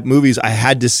action type movies I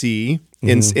had to see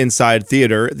inside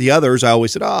theater. The others I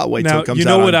always said, wait till it comes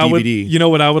out on DVD. You know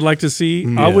what I would like to see?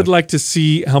 I would like to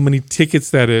see how many tickets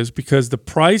that is, because the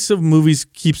price of movies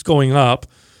keeps going up.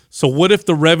 So what if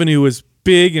the revenue is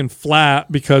big and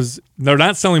flat because they're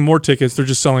not selling more tickets, they're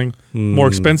just selling more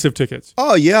expensive tickets?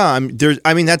 Oh yeah,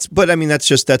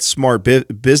 that's smart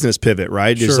business pivot,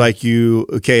 right? Sure. It's like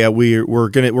we're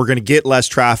gonna get less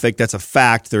traffic. That's a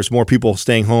fact. There's more people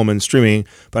staying home and streaming,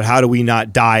 but how do we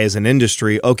not die as an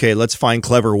industry? Okay, let's find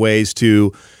clever ways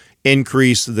to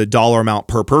increase the dollar amount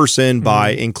per person by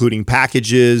including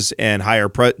packages and higher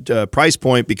price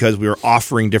point because we are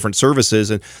offering different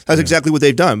services, and that's exactly what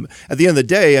they've done. At the end of the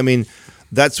day,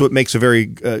 that's what makes a very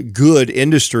good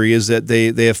industry, is that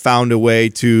they have found a way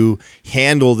to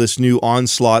handle this new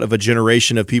onslaught of a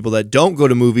generation of people that don't go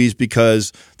to movies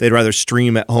because they'd rather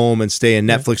stream at home and stay in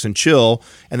Netflix and chill,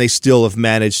 and they still have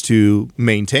managed to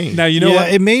maintain. Now, you know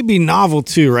what? It may be novel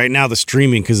too right now, the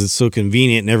streaming, because it's so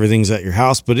convenient and everything's at your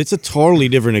house, but it's a totally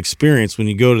different experience when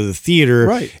you go to the theater.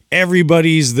 Right.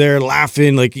 Everybody's there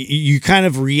laughing. Like you kind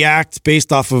of react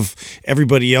based off of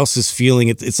everybody else's feeling.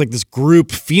 It's like this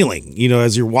group feeling,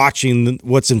 as you're watching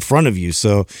what's in front of you.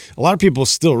 So a lot of people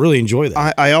still really enjoy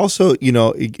that. I also,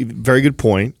 very good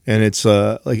point. And it's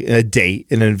like a date,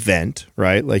 an event,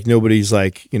 right? Like nobody's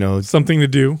like, Something to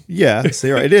do. yeah,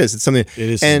 it is. It's something. It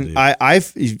is And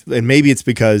something. and maybe it's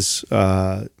because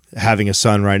having a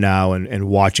son right now and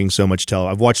watching so much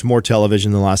I've watched more television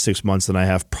in the last 6 months than I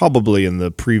have probably in the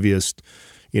previous,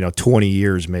 20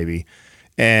 years maybe.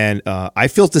 And I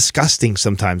feel disgusting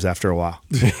sometimes after a while.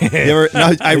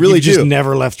 I really do. Just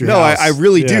never left your house. I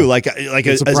really do. Like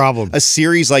it's a problem. A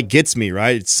series like gets me,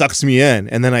 right. It sucks me in,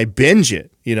 and then I binge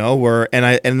it.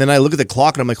 And then I look at the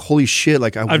clock and I'm like, holy shit!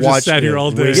 Like I've watched just sat here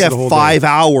all day. Yeah, the whole 5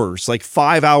 hours, like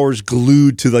 5 hours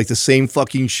glued to like the same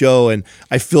fucking show, and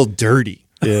I feel dirty.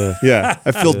 Yeah. Yeah,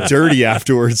 I feel dirty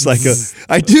afterwards.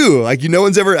 I do. Like, no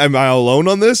one's ever. Am I alone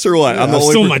on this or what? I'm the only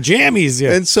still my jammies.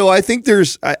 Yeah. And so I think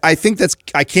I think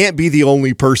I can't be the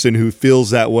only person who feels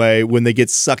that way when they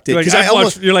get sucked in.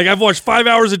 I've watched 5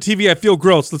 hours of TV. I feel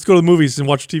gross. Let's go to the movies and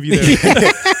watch TV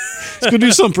there. Let's go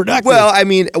do something productive. Well,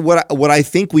 what I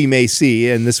think we may see,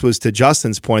 and this was to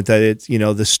Justin's point, that it's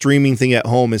the streaming thing at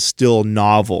home is still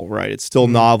novel, right? It's still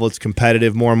novel. It's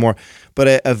competitive more and more.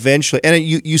 But eventually, and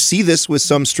you see this with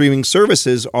some streaming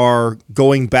services, are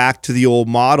going back to the old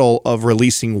model of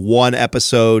releasing one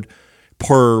episode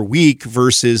per week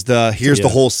versus the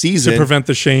whole season to prevent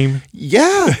the shame.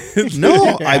 Yeah,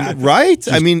 no, I'm right.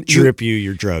 Just drip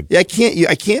your drug. I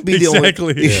can't be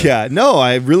Exactly. the only. Yeah, no,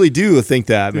 I really do think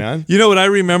that, man. You know what I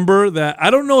remember? That I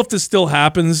don't know if this still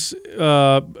happens,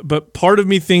 but part of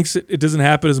me thinks it doesn't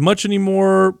happen as much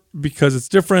anymore because it's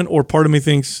different, or part of me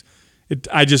thinks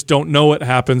I just don't know it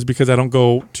happens because I don't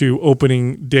go to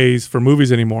opening days for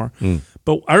movies anymore.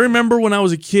 But I remember when I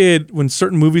was a kid, when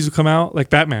certain movies would come out, like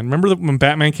Batman. Remember when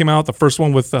Batman came out, the first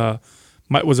one with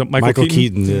was it Michael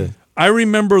Keaton? Yeah. I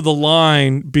remember the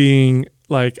line being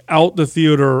like out the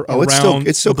theater. Oh, around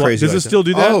it's still the block. crazy. Does like it still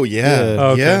do that? Oh yeah,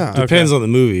 Okay. yeah. Depends on the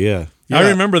movie. Yeah. I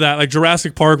remember that. Like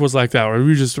Jurassic Park was like that, where we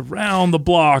were just around the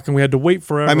block and we had to wait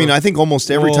forever. I mean, I think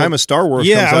almost every time a Star Wars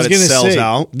I comes was out, it gonna sells say,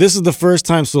 out. This is the first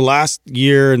time. So last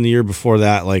year and the year before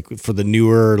that, like for the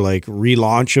newer like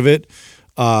relaunch of it,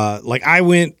 like I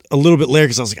went a little bit later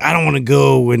because I was like, I don't want to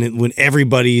go when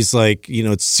everybody's like,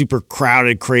 it's super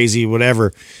crowded, crazy,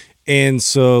 whatever. And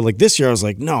so like this year I was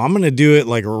like, no, I'm going to do it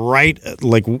like right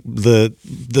like the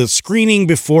screening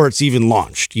before it's even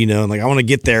launched, and like I want to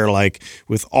get there like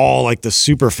with all like the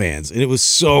super fans, and it was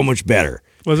so much better.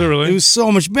 was it really? It was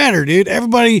so much better, dude.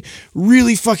 Everybody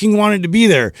really fucking wanted to be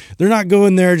there. They're not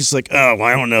going there just like, oh, well,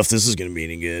 I don't know if this is going to be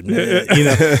any good.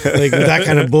 Like with that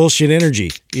kind of bullshit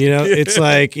energy. It's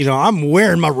like, I'm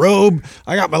wearing my robe.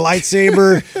 I got my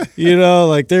lightsaber.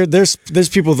 Like there's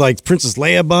people with like Princess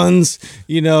Leia buns.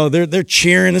 They're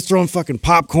cheering. They're throwing fucking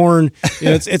popcorn.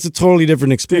 It's a totally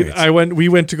different experience. We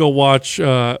went to go watch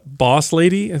Boss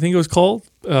Lady, I think it was called.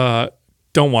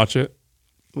 Don't watch it.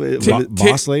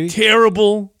 Boss Lady?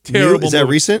 Terrible Is that movie.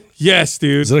 recent? Yes,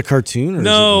 dude. Is it a cartoon? Or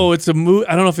No, it's a movie.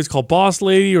 I don't know if it's called Boss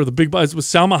Lady or The Big Boss. It's with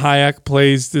Salma Hayek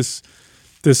plays this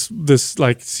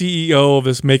like CEO of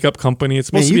this makeup company. It's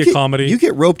supposed to be a comedy. You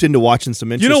get roped into watching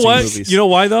some interesting movies. You know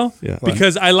why though? Yeah.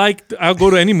 Because I'll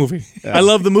go to any movie. I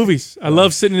love the movies. I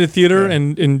love sitting in the theater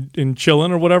and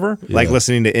chilling or whatever. Like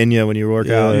listening to Enya when you work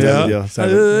out. Yeah.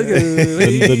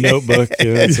 the Notebook.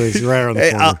 It's right around the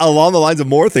Hey, corner. along the lines of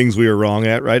more things we were wrong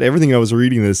at, right? Everything I was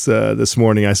reading this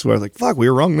morning, I swear, I was like, fuck, we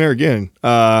were wrong there again.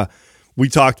 We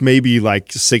talked maybe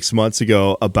like 6 months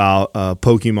ago about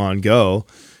Pokemon Go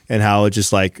and how it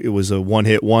was a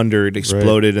one-hit wonder. It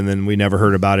exploded, and then we never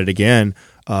heard about it again.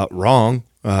 Wrong.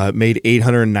 It made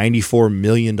 $894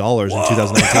 million in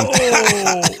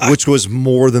 2019, which was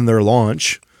more than their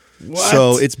launch. What?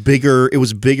 So it's bigger. It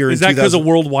was bigger. Is that because of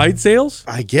worldwide sales?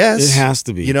 I guess It has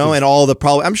to be. and all the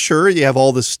probably. I'm sure you have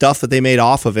all the stuff that they made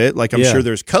off of it. Like I'm Yeah. sure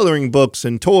there's coloring books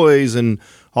and toys and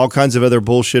all kinds of other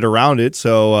bullshit around it.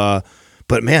 So,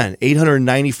 but man,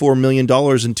 $894 million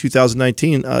in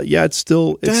 2019. It's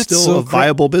still That's so a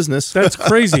viable business. That's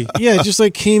crazy. Yeah, it just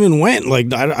like came and went.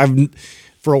 Like I've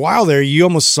for a while there, you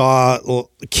almost saw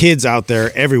kids out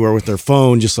there everywhere with their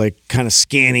phone, just like kind of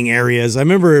scanning areas. I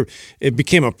remember it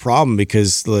became a problem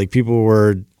because like people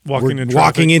were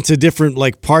walking into different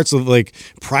like parts of like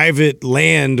private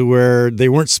land where they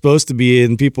weren't supposed to be,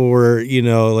 and people were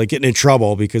like getting in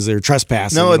trouble because they were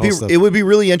trespassing. No, and all stuff. it would be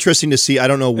really interesting to see. I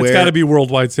don't know where. It's got to be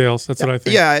worldwide sales. That's what I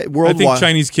think. Yeah, worldwide. I think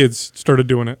Chinese kids started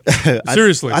doing it.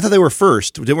 Seriously. I thought they were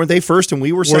first. Weren't they first and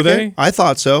we were second? they? I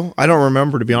thought so. I don't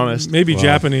remember, to be honest. Maybe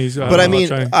Japanese. But I mean,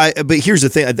 Chinese. but here's the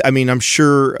thing. I mean, I'm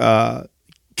sure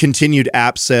continued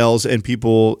app sales and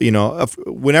people,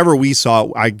 whenever we saw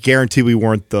it, I guarantee we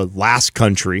weren't the last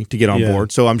country to get on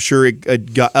board. So I'm sure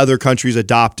it got other countries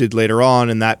adopted later on,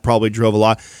 and that probably drove a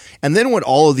lot. And then what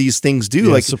all of these things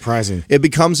do, like surprising, it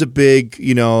becomes a big,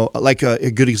 like a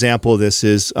good example of this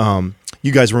is,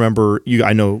 you guys remember,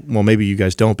 I know, well, maybe you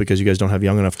guys don't because you guys don't have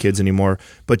young enough kids anymore,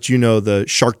 but the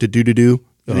shark to do.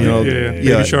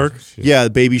 Baby Shark. Yeah, the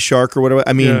Baby Shark or whatever.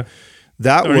 I mean,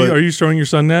 that was. Are you showing your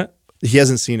son that? He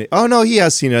hasn't seen it. Oh no, he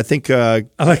has seen it. I think. I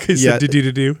like how you said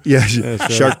do. Yeah,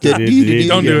 shark. Don't do it.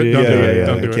 Don't do it.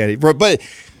 Don't do it. But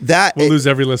that we'll lose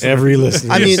every listener.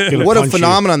 listener. I mean, what a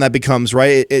phenomenon that becomes,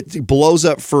 right? It blows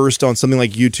up first on something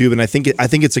like YouTube, and I think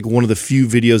it's like one of the few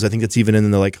videos I think that's even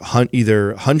in the like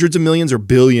either hundreds of millions or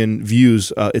billion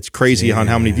views. It's crazy on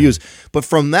how many views. But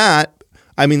from that,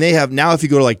 I mean, they have now. If you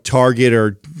go to like Target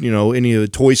or any of the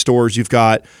toy stores,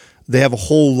 they have a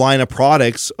whole line of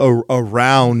products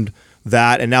around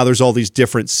that, and now there's all these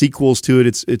different sequels to it.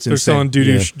 It's They're insane. selling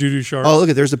doo-doo sharks. Oh, look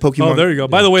at there's the Pokemon. Oh, there you go.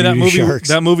 By the way, Sharks.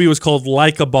 that movie was called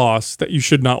Like a Boss that you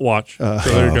should not watch. So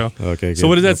there you go. Okay. So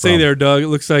what does that say there, Doug? It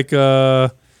looks like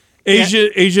Asia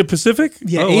Pacific.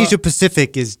 Yeah, Asia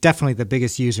Pacific is definitely the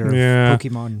biggest user of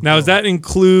Pokemon. Now, does that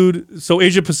include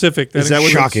Asia Pacific? Is that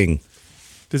what shocking?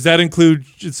 Does that include?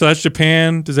 So that's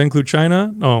Japan. Does that include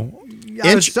China? No.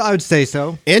 I would say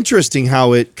so. Interesting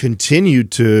how it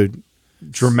continued to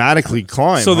dramatically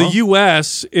climb. So the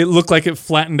U.S. it looked like it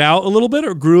flattened out a little bit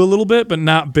or grew a little bit, but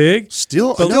not big.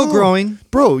 Still growing.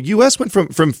 Bro, U.S. went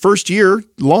from first year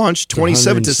launch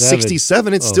 27 to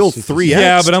 67. It's still 3x.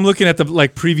 Yeah, but I'm looking at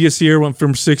the previous year went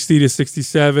from 60 to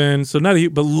 67. So not a,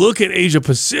 but look at Asia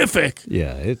Pacific.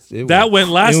 Yeah, that went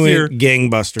last year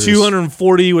gangbusters.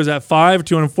 240 was at 5,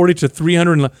 240 to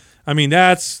 300. I mean,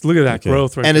 look at that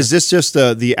growth right And there. is this just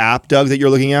the app, Doug, that you're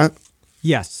looking at?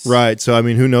 Yes. Right. So I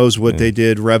mean, who knows what they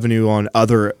did revenue on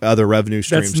other revenue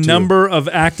streams? That's too. number of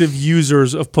active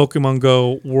users of Pokemon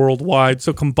Go worldwide.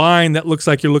 So combined, that looks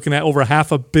like you're looking at over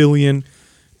 500 million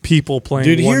people playing.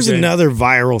 Dude, one here's game. another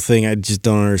viral thing I just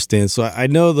don't understand. So I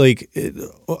know, like,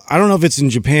 I don't know if it's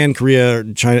in Japan, Korea,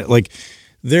 or China. Like,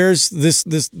 there's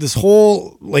this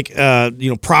whole like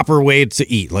proper way to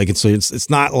eat. Like, it's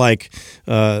not like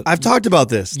I've talked about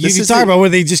this. you can talk about where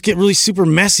they just get really super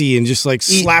messy and just like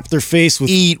slap their face with.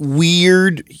 Eat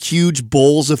weird, huge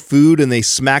bowls of food, and they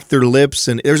smack their lips.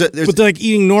 And there's But they're like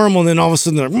eating normal, and then all of a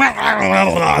sudden they're like,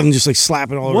 and just like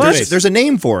slapping all over their face. there's a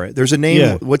name for it. There's a name.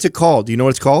 Yeah. What's it called? Do you know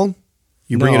what it's called?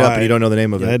 You bring it up and you don't know the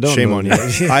name of it. I don't Shame know on you.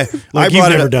 that. I Like, brought you've it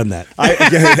never up. done that.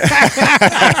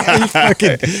 You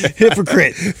fucking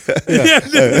hypocrite.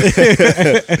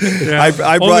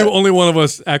 I brought. only one of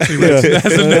us actually read it.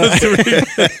 Has a note to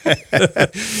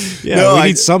read. Yeah, No, we I-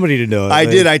 need somebody to know it. I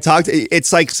man. did. I talked.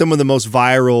 It's like some of the most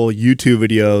viral YouTube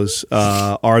videos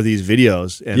are these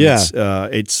videos, and Yeah.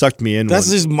 it sucked me in. That's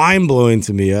just mind blowing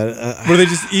to me. Where they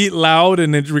just eat loud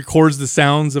and it records the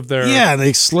sounds of their. Yeah,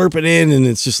 they slurp it in, and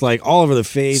it's just like all over the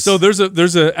face. So there's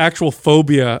a actual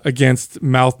phobia against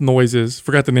mouth noises.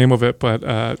 Forgot the name of it,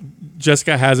 but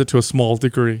Jessica has it to a small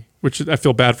degree, which I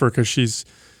feel bad for her because she's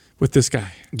with this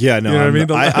guy. Yeah, no, You know what I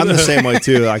mean? I'm the same way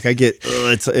too. Like I get,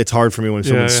 it's hard for me when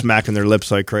someone's Yeah. smacking their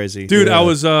lips like crazy. Dude, Yeah.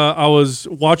 I was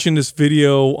watching this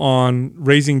video on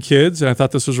raising kids, and I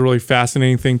thought this was a really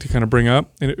fascinating thing to kind of bring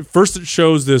up. And first, it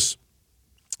shows this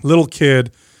little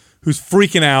kid who's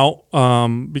freaking out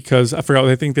because I forgot,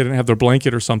 they think they didn't have their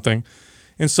blanket or something.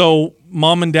 And so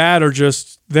mom and dad are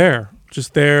just there,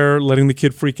 letting the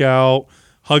kid freak out,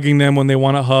 hugging them when they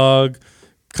want to hug,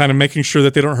 kind of making sure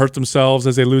that they don't hurt themselves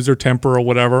as they lose their temper or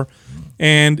whatever.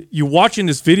 And you're watching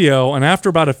this video, and after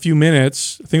about a few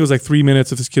minutes, I think it was like 3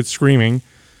 minutes of this kid screaming,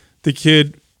 the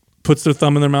kid puts their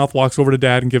thumb in their mouth, walks over to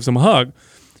dad, and gives him a hug.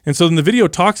 And so then the video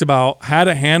talks about how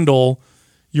to handle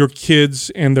your kids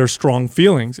and their strong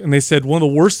feelings. And they said one of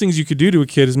the worst things you could do to a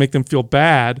kid is make them feel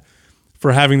bad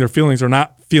for having their feelings or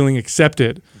not feeling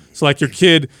accepted. So like your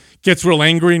kid gets real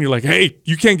angry and you're like, hey,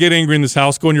 you can't get angry in this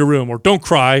house, go in your room, or don't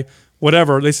cry,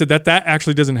 whatever. They said that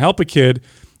actually doesn't help a kid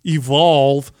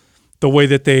evolve the way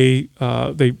that they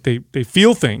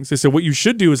feel things. They said what you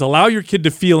should do is allow your kid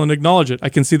to feel and acknowledge it. I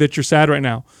can see that you're sad right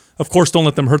now. Of course, don't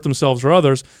let them hurt themselves or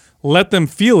others. Let them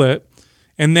feel it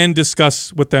and then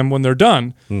discuss with them when they're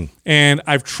done. And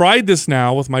I've tried this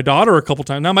now with my daughter a couple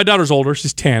times. Now my daughter's older,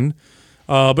 she's 10.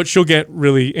 But she'll get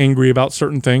really angry about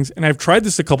certain things. And I've tried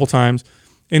this a couple times,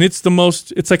 and it's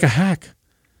like a hack.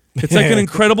 It's like an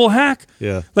incredible hack.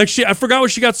 Yeah. Like I forgot what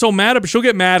she got so mad at, but she'll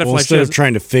get mad if well, like instead of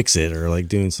trying to fix it or like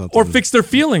doing something or fix their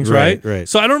feelings, right? Right.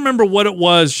 So I don't remember what it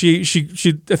was. She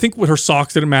I think with her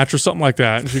socks didn't match or something like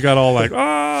that. And she got all like,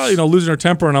 losing her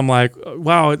temper. And I'm like,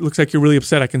 wow, it looks like you're really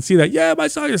upset. I can see that. Yeah, my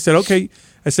socks. I said, okay.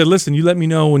 I said, listen, you let me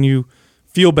know when you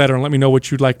feel better and let me know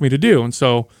what you'd like me to do. And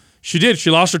so she did. She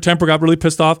lost her temper, got really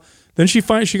pissed off. Then she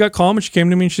got calm and she came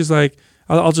to me and she's like,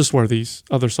 I'll just wear these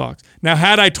other socks. Now,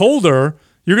 had I told her,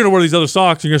 you're going to wear these other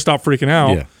socks, you're going to stop freaking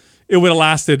out, Yeah. it would have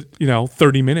lasted,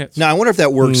 30 minutes. Now I wonder if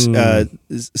that works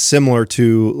similar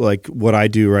to like what I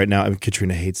do right now. I mean,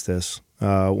 Katrina hates this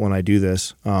when I do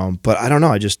this, but I don't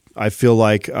know. I feel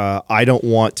like I don't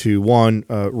want to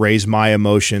raise my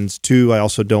emotions. Two, I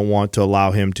also don't want to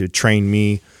allow him to train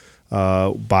me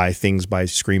by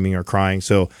screaming or crying.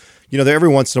 So every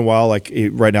once in a while, like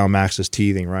right now Max is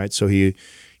teething, right? So he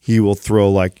will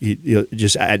throw like he'll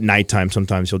just at nighttime.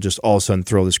 Sometimes he'll just all of a sudden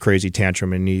throw this crazy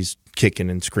tantrum and he's kicking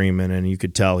and screaming, and you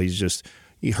could tell he's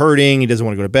hurting. He doesn't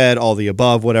want to go to bed. All the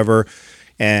above, whatever.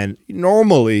 And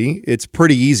normally it's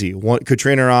pretty easy.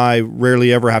 Katrina and I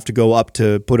rarely ever have to go up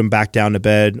to put him back down to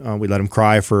bed. We let him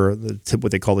cry for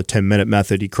what they call the 10-minute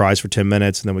method. He cries for 10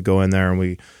 minutes, and then we go in there and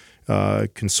we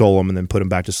console him and then put him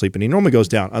back to sleep. And he normally goes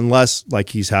down unless like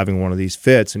he's having one of these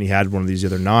fits, and he had one of these the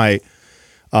other night.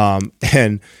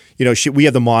 And we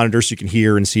have the monitor so you can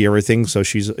hear and see everything. So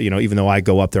she's, even though I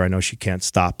go up there, I know she can't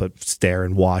stop but stare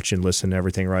and watch and listen to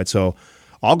everything, right? So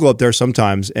I'll go up there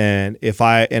sometimes, and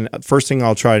first thing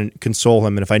I'll try and console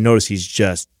him, and if I notice he's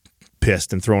just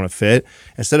pissed and throwing a fit,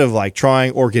 instead of like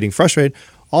trying or getting frustrated,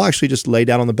 I'll actually just lay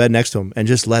down on the bed next to him and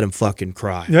just let him fucking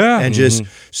cry. Yeah. And just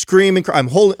scream and cry.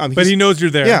 But he knows you're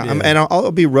there. Yeah. And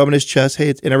I'll be rubbing his chest. Hey,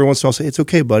 and every once in a while I'll say, it's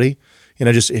okay, buddy. And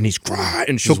he's crying,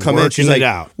 and she'll come in. She's like,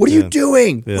 what are you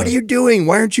doing? Yeah. What are you doing?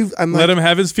 Why aren't you? I'm like, let him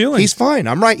have his feelings. He's fine.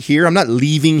 I'm right here. I'm not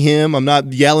leaving him. I'm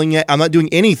not yelling I'm not doing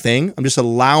anything. I'm just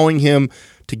allowing him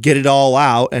to get it all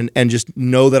out and just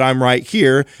know that I'm right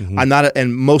here. I'm not,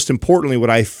 and most importantly, what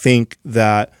I think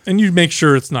that, and you make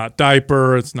sure it's not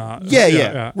diaper, it's not.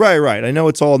 Yeah. Right. I know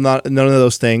it's all none of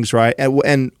those things, right?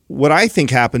 And what I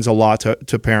think happens a lot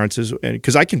to parents is,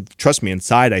 because I can, trust me,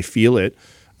 inside I feel it.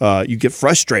 You get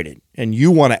frustrated and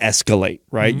you want to escalate,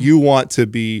 right? You want to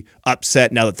be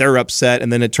upset now that they're upset,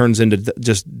 and then it turns into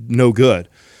just no good.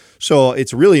 So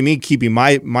it's really me keeping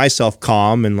myself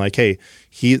calm and like, hey,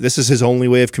 this is his only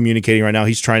way of communicating right now.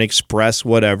 He's trying to express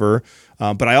whatever.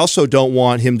 But I also don't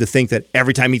want him to think that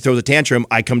every time he throws a tantrum,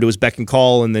 I come to his beck and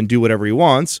call and then do whatever he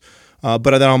wants. But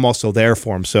then I'm also there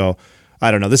for him. So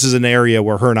I don't know. This is an area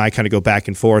where her and I kind of go back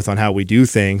and forth on how we do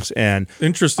things. And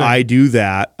interesting. I do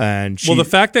that. And the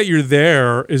fact that you're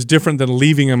there is different than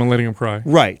leaving him and letting him cry.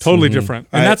 Right. Totally different.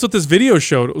 And that's what this video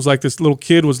showed. It was like this little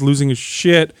kid was losing his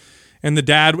shit, and the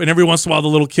dad, and every once in a while the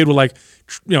little kid would like,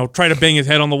 try to bang his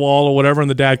head on the wall or whatever, and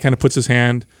the dad kind of puts his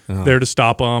hand there to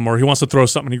stop him, or he wants to throw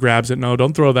something and he grabs it. No,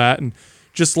 don't throw that. And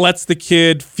just lets the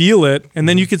kid feel it. And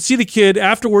then you can see the kid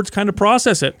afterwards kind of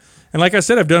process it. And like I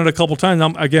said, I've done it a couple times.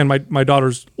 Now, again, my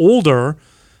daughter's older,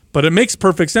 but it makes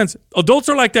perfect sense. Adults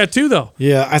are like that too, though.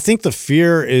 Yeah, I think the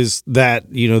fear is that,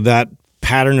 that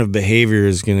pattern of behavior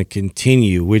is going to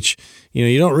continue, which,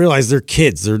 you don't realize they're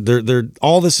kids. They're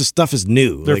all this stuff is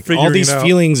new. They're like all these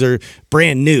feelings are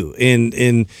brand new.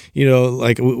 And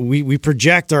like we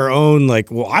project our own,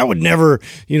 like, well, I would never,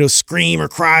 scream or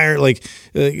cry, or like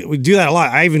we do that a lot.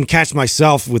 I even catch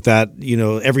myself with that,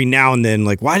 every now and then,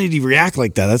 like, why did he react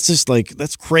like that? That's just like,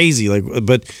 that's crazy. Like,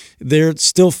 but they're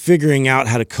still figuring out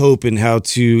how to cope and how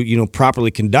to,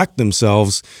 properly conduct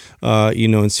themselves,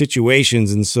 in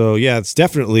situations. And so, yeah, it's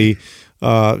definitely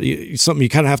something you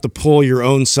kind of have to pull your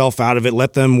own self out of it,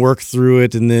 let them work through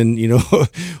it, and then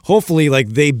hopefully like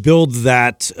they build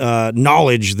that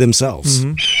knowledge themselves.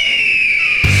 Today's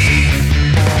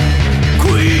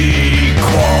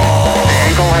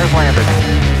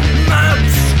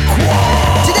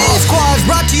Squad is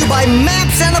brought to you by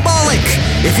MAPS Anabolic.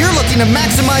 If you're looking to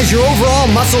maximize your overall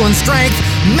muscle and strength,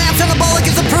 MAPS Anabolic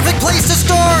is the perfect place to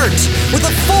start. With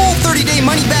a full 30-day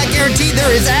money-back guarantee,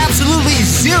 there is absolutely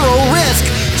zero risk.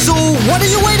 So what are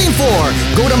you waiting for?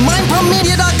 Go to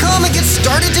mindpumpmedia.com and get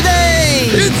started today.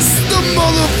 It's the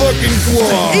motherfucking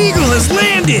Quad. Eagle has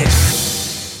landed.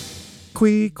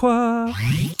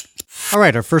 All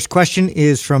right, our first question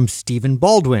is from Stephen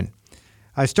Baldwin.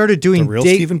 I started doing real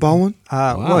Stephen Baldwin?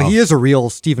 Well, he is a real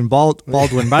Stephen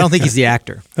Baldwin, but I don't think he's the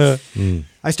actor.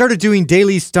 I started doing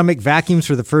daily stomach vacuums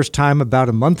for the first time about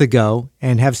a month ago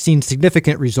and have seen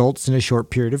significant results in a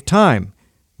short period of time.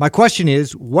 My question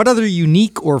is, what other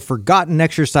unique or forgotten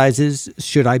exercises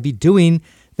should I be doing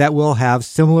that will have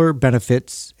similar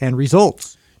benefits and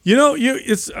results?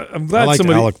 I'm glad I like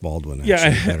somebody. Alec Baldwin.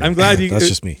 Actually, I'm glad you. That's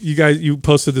just me. You guys, you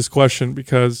posted this question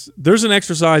because there's an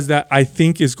exercise that I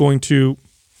think is going to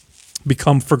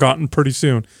become forgotten pretty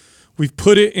soon. We've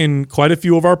put it in quite a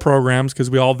few of our programs because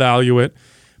we all value it,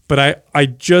 but I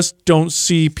just don't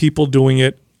see people doing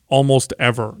it almost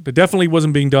ever. It definitely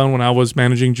wasn't being done when I was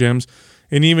managing gyms,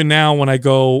 and even now when I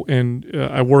go and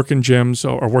I work in gyms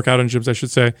or work out in gyms, I should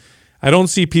say, I don't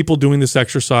see people doing this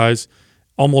exercise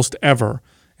almost ever.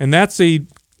 And that's a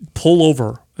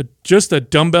pullover, just a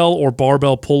dumbbell or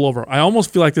barbell pullover. I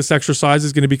almost feel like this exercise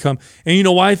is going to become, and you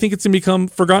know why I think it's going to become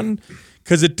forgotten?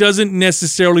 Because it doesn't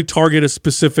necessarily target a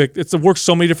specific, it works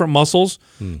so many different muscles.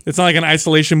 It's not like an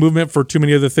isolation movement for too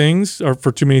many other things or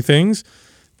for too many things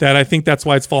that I think that's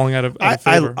why it's falling out of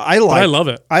favor. I love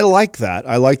it. I like that.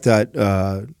 I like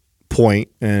that point,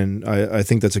 and I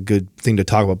think that's a good thing to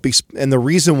talk about. And the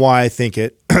reason why I think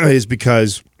it is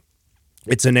because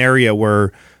it's an area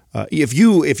where if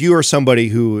you are somebody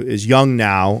who is young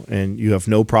now and you have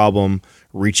no problem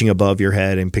reaching above your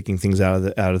head and picking things out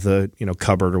of the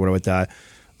cupboard or whatever like that,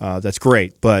 that's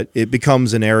great. But it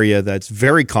becomes an area that's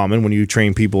very common when you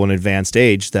train people in advanced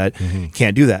age that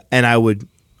can't do that. And I would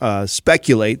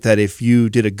speculate that if you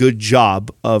did a good job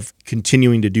of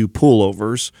continuing to do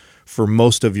pullovers for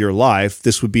most of your life,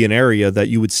 this would be an area that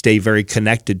you would stay very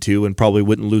connected to and probably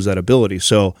wouldn't lose that ability.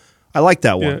 So I like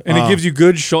that one. Yeah, and it gives you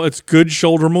good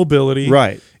shoulder mobility.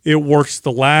 Right. It works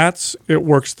the lats. It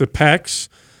works the pecs.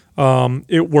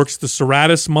 It works the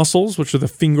serratus muscles, which are the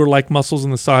finger-like muscles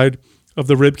on the side of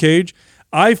the rib cage.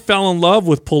 I fell in love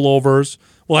with pullovers.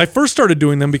 Well, I first started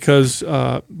doing them because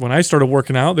when I started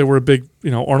working out, they were a big,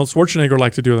 Arnold Schwarzenegger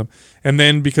liked to do them. And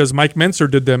then because Mike Mentzer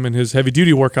did them in his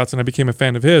heavy-duty workouts, and I became a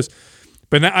fan of his.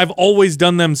 But now I've always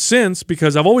done them since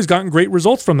because I've always gotten great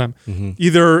results from them,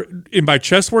 either in my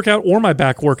chest workout or my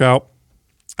back workout.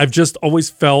 I've just always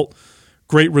felt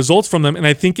great results from them, and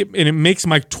I think it makes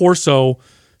my torso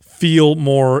feel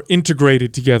more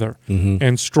integrated together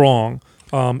and strong.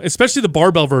 Especially the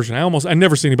barbell version. I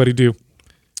never see anybody do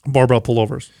barbell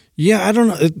pullovers. Yeah, I don't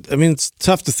know. I mean, it's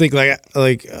tough to think. I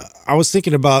was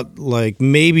thinking about like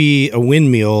maybe a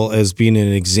windmill as being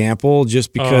an example,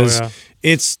 just because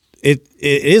it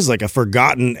is like a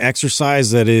forgotten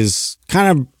exercise that is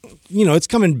kind of, it's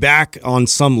coming back on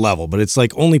some level, but it's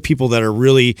like only people that are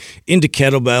really into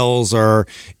kettlebells or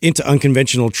into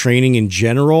unconventional training in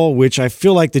general, which I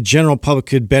feel like the general public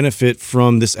could benefit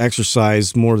from this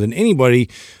exercise more than anybody.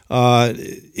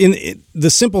 In the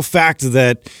simple fact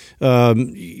that,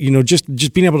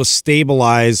 just being able to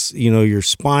stabilize, your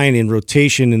spine in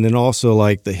rotation, and then also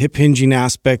like the hip hinging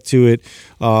aspect to it,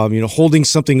 holding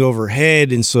something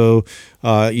overhead. And so,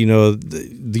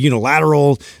 the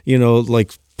unilateral,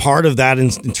 like part of that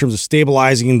in terms of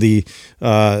stabilizing the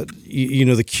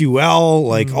QL,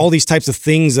 like all these types of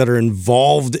things that are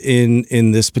involved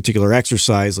in this particular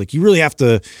exercise. Like you really have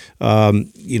to,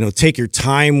 take your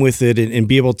time with it and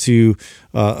be able to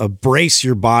brace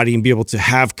your body and be able to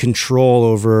have control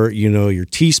over, your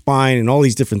T-spine and all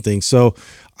these different things. So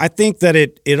I think that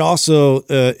it also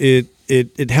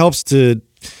it helps to.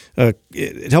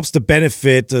 It helps to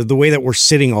benefit the way that we're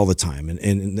sitting all the time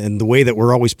and the way that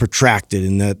we're always protracted,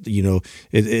 and that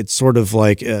it's sort of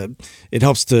like it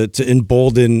helps to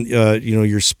embolden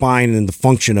your spine and the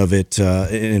function of it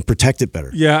and protect it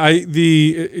better. Yeah, I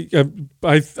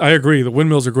agree. The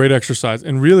windmill's a great exercise,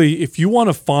 and really, if you want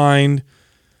to find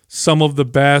some of the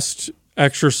best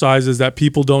exercises that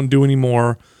people don't do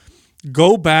anymore,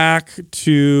 go back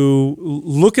to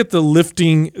look at the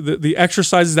lifting, the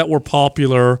exercises that were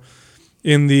popular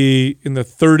in the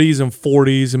 30s and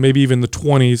 40s and maybe even the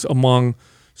 20s among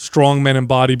strongmen and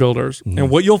bodybuilders. Mm-hmm. And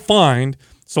what you'll find,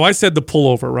 so I said the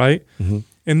pullover, right? Mm-hmm.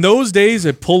 In those days,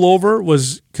 a pullover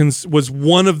was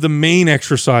one of the main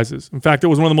exercises. In fact, it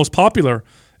was one of the most popular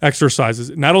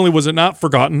exercises. Not only was it not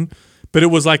forgotten, but it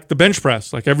was like the bench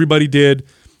press. Like everybody did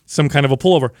some kind of a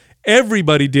pullover.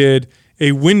 Everybody did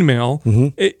a windmill,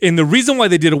 and the reason why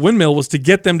they did a windmill was to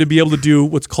get them to be able to do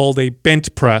what's called a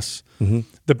bent press.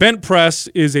 The bent press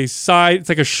is it's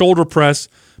like a shoulder press,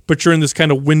 but you're in this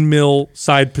kind of windmill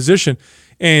side position.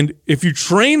 And if you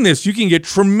train this, you can get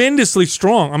tremendously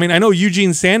strong. I mean, I know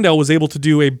Eugene Sandel was able to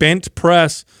do a bent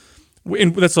press,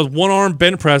 that's a one-arm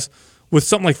bent press, with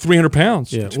something like 300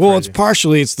 pounds. Yeah. Well, it's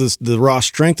partially the raw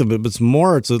strength of it, but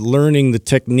it's learning the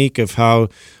technique of how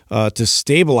to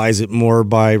stabilize it more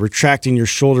by retracting your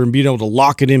shoulder and being able to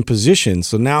lock it in position.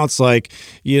 So now it's like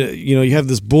you have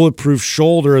this bulletproof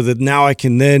shoulder that now I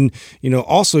can then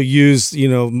also use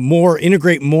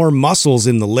integrate more muscles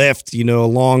in the lift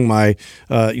along my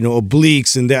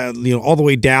obliques and that all the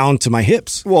way down to my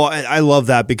hips. Well, I love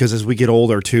that because as we get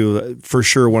older too, for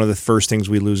sure one of the first things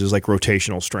we lose is like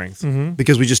rotational strength.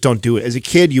 Because we just don't do it. As a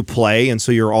kid, you play, and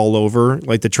so you're all over,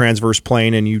 like the transverse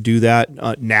plane, and you do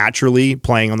that naturally,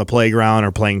 playing on the playground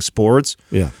or playing sports.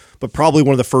 Yeah. But probably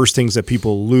one of the first things that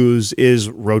people lose is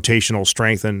rotational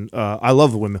strength, and I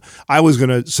love the windmill. I was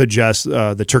going to suggest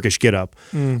the Turkish get-up.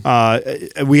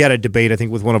 We had a debate, I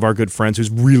think, with one of our good friends who's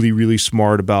really, really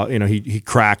smart about, he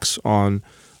cracks on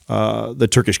the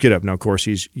Turkish get-up. Now, of course,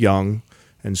 he's young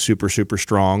and super, super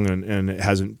strong, and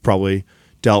hasn't probably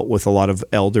dealt with a lot of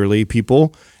elderly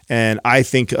people. And I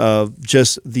think of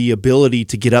just the ability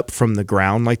to get up from the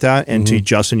ground like that, and to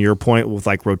Justin, your point, with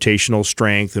like rotational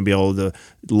strength and be able to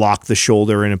lock the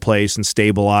shoulder in place and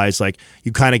stabilize, like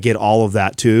you kind of get all of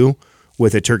that too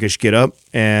with a Turkish get up.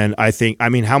 And I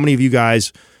mean, how many of you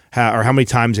guys or how many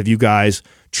times have you guys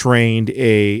trained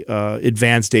a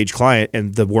advanced stage client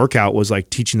and the workout was like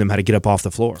teaching them how to get up off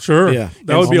the floor? Sure. Yeah.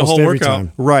 That would be a whole workout.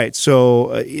 Time. Right.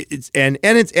 So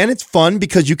it's fun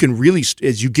because you can really,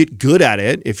 as you get good at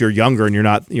it, if you're younger and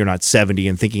you're not 70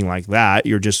 and thinking like that,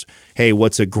 you're just, hey,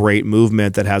 what's a great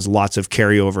movement that has lots of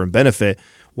carryover and benefit?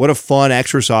 What a fun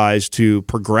exercise to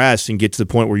progress and get to the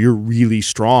point where you're really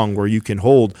strong, where you can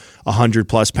hold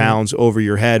 100+ pounds over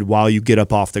your head while you get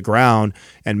up off the ground.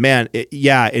 And man,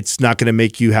 it's not going to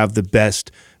make you have the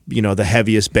best, the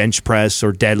heaviest bench press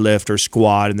or deadlift or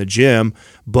squat in the gym,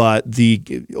 but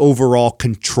the overall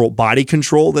body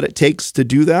control that it takes to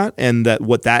do that, and that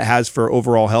what that has for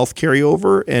overall health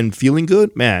carryover and feeling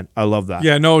good, man, I love that.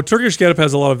 Yeah, no, Turkish get-up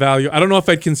has a lot of value. I don't know if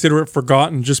I'd consider it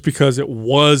forgotten just because it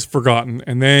was forgotten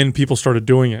and then people started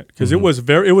doing it, because it was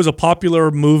a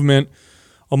popular movement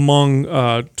among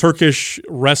Turkish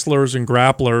wrestlers and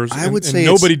grapplers. I would and say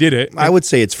nobody did it. I would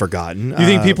say it's forgotten. You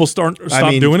think people stop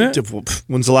doing it?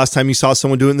 When's the last time you saw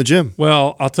someone do it in the gym?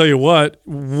 Well, I'll tell you what,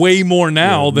 way more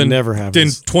now than never than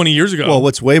happens. 20 years ago. Well,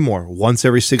 what's way more? Once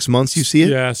every 6 months you see it?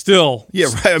 Yeah, still. Yeah,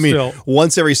 right. I mean, Still.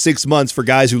 once every 6 months for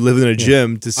guys who live in a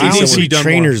gym to see I needs only to be see done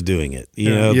trainers doing it. You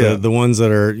know, Yeah. the ones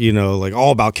that are, you know, like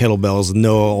all about kettlebells and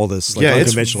know all this like yeah,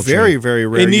 it's unconventional very, training. very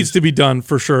rare. It needs to be done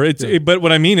for sure. But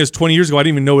what I mean is 20 years ago, I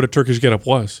didn't even know what a Turkish get-up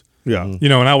was. Yeah. You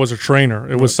know, and I was a trainer.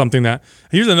 It was something that.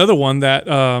 Here's another one that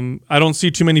I don't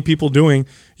see too many people doing.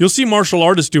 You'll see martial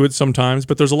artists do it sometimes,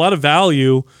 but there's a lot of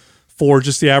value for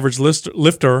just the average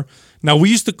lifter. Now, we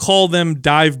used to call them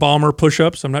dive bomber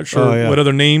push-ups. I'm not sure what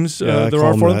other names I there call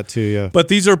are them for them. that too, yeah. But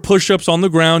these are push-ups on the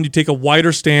ground. You take a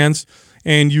wider stance,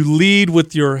 and you lead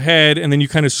with your head, and then you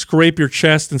kind of scrape your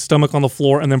chest and stomach on the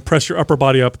floor, and then press your upper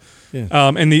body up. Yeah.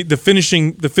 And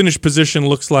the finished position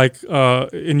looks like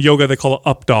in yoga they call it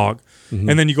up dog.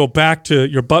 And then you go back to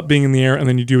your butt being in the air, and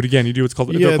then you do it again. You do what's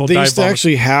called they're called they dive used to bombers.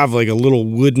 actually have like a little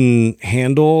wooden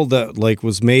handle that like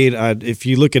was made. If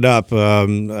you look it up,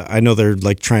 I know they're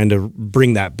like trying to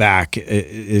bring that back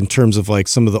in terms of like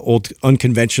some of the old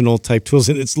unconventional type tools.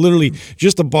 And it's literally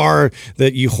just a bar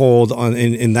that you hold on,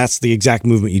 and that's the exact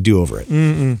movement you do over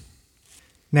it.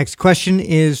 Next question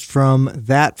is from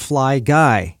That Fly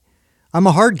Guy. I'm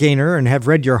a hard gainer and have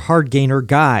read your hard gainer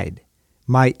guide.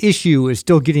 My issue is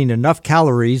still getting enough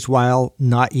calories while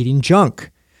not eating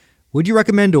junk. Would you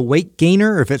recommend a weight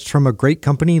gainer if it's from a great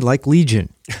company like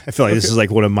Legion? I feel like this is like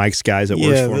one of Mike's guys that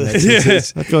works for him.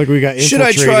 I feel like we got Should I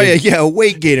infiltrated. try a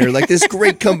weight gainer like this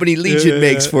great company Legion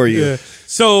makes for you? Yeah.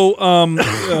 So,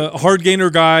 Hard Gainer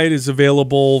Guide is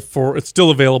available it's still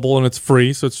available and it's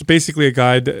free. So it's basically a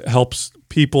guide that helps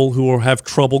people who have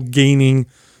trouble gaining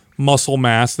muscle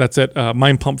mass. That's at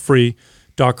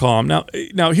mindpumpfree.com.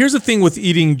 Now, here's the thing with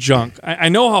eating junk. I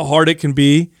know how hard it can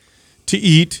be to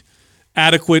eat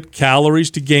adequate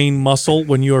calories to gain muscle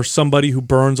when you are somebody who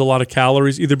burns a lot of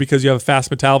calories, either because you have a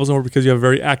fast metabolism or because you have a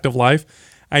very active life.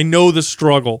 I know the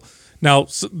struggle. Now,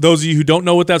 those of you who don't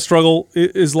know what that struggle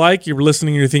is like, you're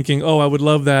listening and you're thinking, oh, I would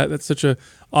love that. That's such a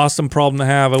awesome problem to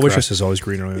have. I wish Grass is always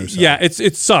greener on the other side. Yeah,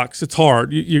 it sucks. It's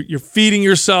hard. You're feeding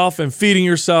yourself, and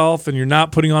you're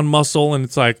not putting on muscle, and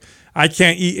it's like, I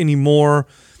can't eat anymore.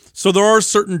 So there are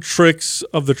certain tricks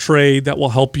of the trade that will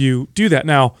help you do that.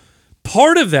 Now,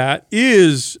 part of that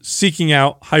is seeking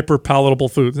out hyper-palatable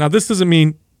foods. Now, this doesn't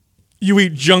mean you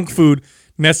eat junk food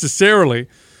necessarily,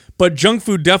 but junk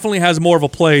food definitely has more of a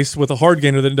place with a hard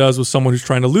gainer than it does with someone who's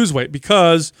trying to lose weight,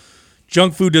 because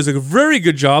junk food does a very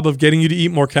good job of getting you to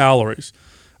eat more calories.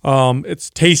 It's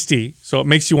tasty, so it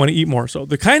makes you want to eat more. So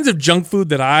the kinds of junk food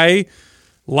that I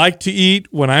like to eat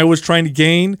when I was trying to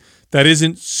gain that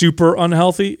isn't super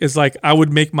unhealthy is like I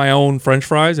would make my own French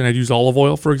fries, and I'd use olive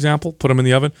oil, for example, put them in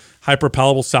the oven.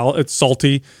 Hyper-palatable salad. It's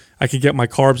salty. I could get my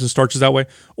carbs and starches that way.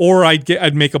 Or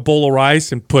I'd make a bowl of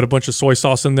rice and put a bunch of soy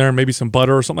sauce in there and maybe some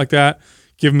butter or something like that.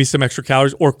 Give me some extra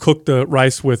calories. Or cook the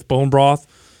rice with bone broth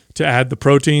to add the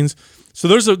proteins. So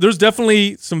there's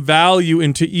definitely some value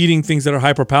into eating things that are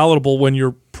hyper-palatable when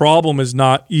your problem is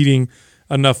not eating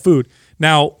enough food.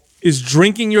 Now, is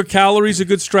drinking your calories a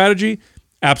good strategy?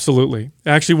 Absolutely.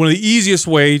 Actually, one of the easiest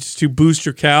ways to boost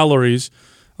your calories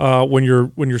when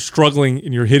you're struggling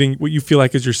and you're hitting what you feel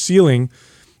like is your ceiling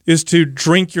is to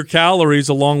drink your calories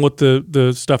along with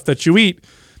the stuff that you eat.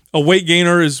 A weight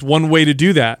gainer is one way to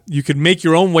do that. You could make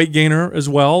your own weight gainer as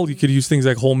well. You could use things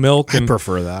like whole milk. I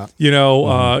prefer that. You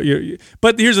know,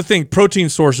 but here's the thing. Protein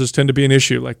sources tend to be an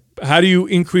issue. Like, how do you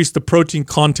increase the protein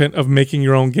content of making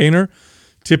your own gainer?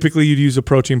 Typically, you'd use a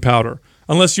protein powder.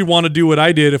 Unless you want to do what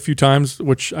I did a few times,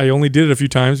 which I only did it a few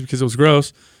times because it was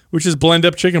gross, which is blend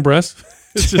up chicken breast.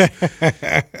 It's just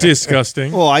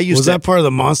disgusting. Well, Was that part of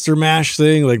the Monster Mash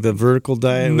thing, like the vertical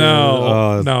diet?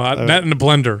 No, not in the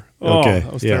blender. Okay,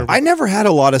 That was yeah. terrible. I never had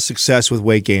a lot of success with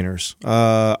weight gainers.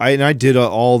 I did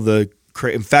all the.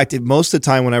 In fact, most of the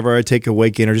time, whenever I take a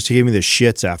weight gainer, just to give me the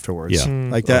shits afterwards. Yeah.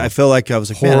 Like that. I feel like I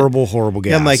was like, man, horrible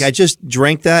gas. Yeah, I'm like, I just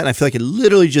drank that, and I feel like it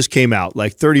literally just came out.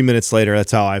 Like 30 minutes later,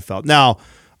 that's how I felt. Now,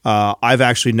 I've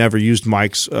actually never used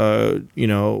Mike's,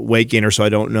 weight gainer, so I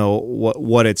don't know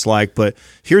what it's like. But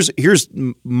here's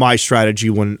my strategy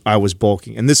when I was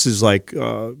bulking, and this is like,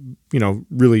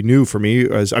 really new for me.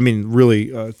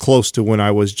 Really close to when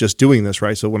I was just doing this,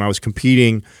 right? So when I was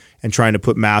competing and trying to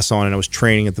put mass on, and I was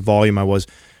training at the volume I was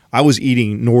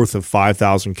eating north of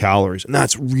 5,000 calories, and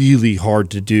that's really hard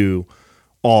to do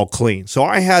all clean. So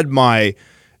I had my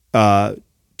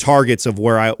targets of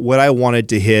what I wanted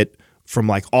to hit from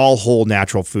like all whole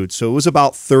natural foods. So it was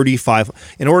about 35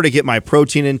 in order to get my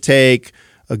protein intake,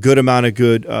 a good amount of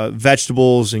good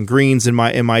vegetables and greens in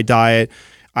my diet,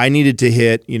 I needed to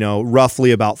hit,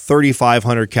 roughly about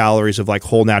 3,500 calories of like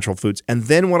whole natural foods. And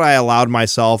then what I allowed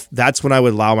myself, that's when I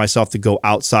would allow myself to go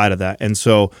outside of that. And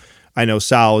so I know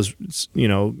Sal is,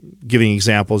 giving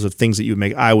examples of things that you would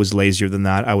make. I was lazier than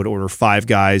that. I would order 5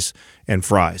 Guys and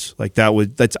fries. Like that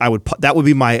would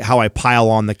be how I pile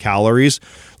on the calories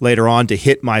later on to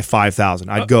hit my 5,000.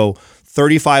 I'd go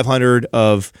 3,500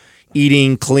 of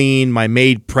eating clean, my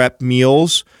made prep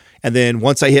meals. And then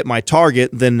once I hit my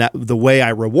target, then the way I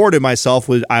rewarded myself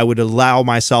was I would allow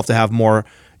myself to have more,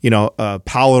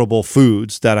 palatable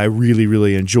foods that I really,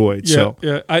 really enjoyed.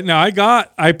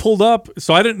 I pulled up,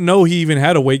 so I didn't know he even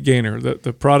had a weight gainer.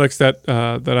 The products that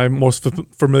I'm most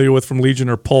familiar with from Legion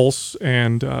are Pulse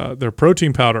and their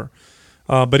protein powder.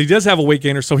 But he does have a weight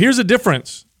gainer. So here's the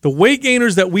difference. The weight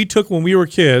gainers that we took when we were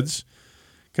kids,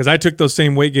 because I took those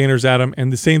same weight gainers, Adam,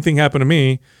 and the same thing happened to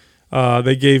me.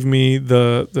 They gave me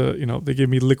they gave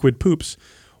me liquid poops.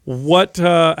 What?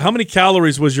 How many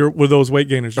calories were those weight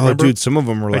gainers? Remember? Oh, dude, some of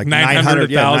them were like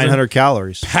 900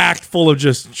 calories, packed full of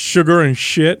just sugar and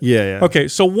shit. Yeah. Okay,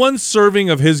 so one serving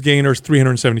of his gainer is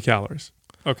 370 calories.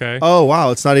 Okay. Oh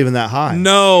wow, it's not even that high.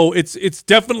 No, it's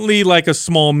definitely like a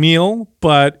small meal,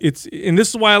 but and this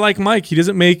is why I like Mike. He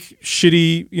doesn't make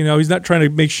shitty. He's not trying to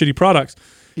make shitty products.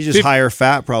 He's just higher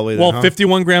fat, probably.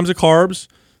 51 grams of carbs.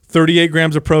 38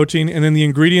 grams of protein, and then the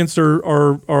ingredients are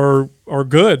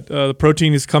good. The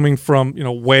protein is coming from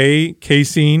whey,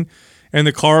 casein, and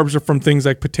the carbs are from things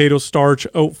like potato starch,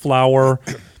 oat flour.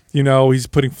 He's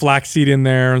putting flaxseed in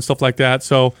there and stuff like that.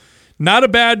 So not a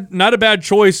bad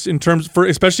choice in terms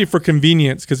especially for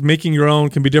convenience, because making your own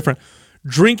can be different.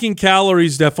 Drinking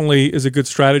calories definitely is a good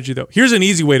strategy, though. Here's an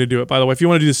easy way to do it, by the way. If you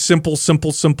want to do this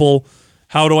simple,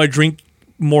 how do I drink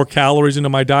more calories into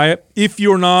my diet? If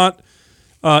you're not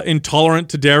intolerant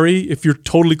to dairy, if you're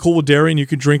totally cool with dairy and you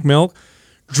can drink milk,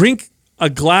 drink a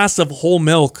glass of whole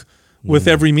milk with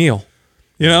every meal.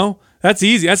 That's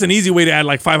easy. That's an easy way to add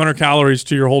like 500 calories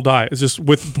to your whole diet. It's just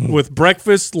with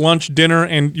breakfast, lunch, dinner,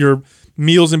 and your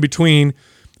meals in between.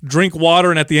 Drink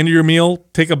water, and at the end of your meal,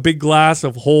 take a big glass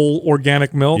of whole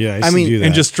organic milk. Yeah, I mean, do that.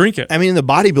 And just drink it. I mean, in the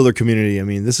bodybuilder community,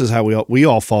 this is how we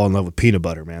all fall in love with peanut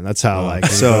butter, man. That's how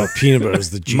so peanut butter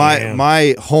is the jam.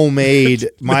 My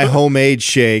homemade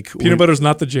shake. Peanut butter is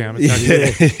not the jam.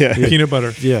 It's not peanut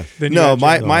butter. Yeah. No,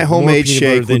 my homemade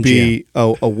shake would be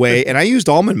a whey, and I used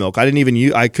almond milk. I didn't even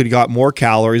use. I could have got more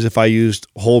calories if I used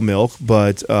whole milk,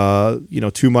 but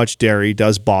too much dairy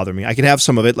does bother me. I can have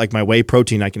some of it, like my whey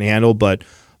protein, I can handle, but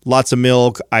lots of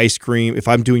milk, ice cream. If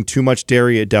I'm doing too much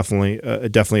dairy, it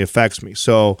definitely affects me.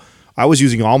 So I was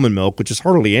using almond milk, which is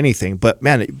hardly anything, but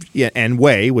man, and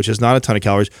whey, which is not a ton of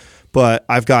calories. But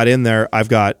I've got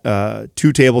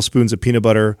 2 tablespoons of peanut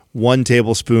butter, 1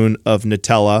 tablespoon of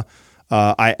Nutella.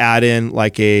 I add in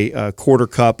like a quarter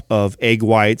cup of egg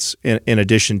whites in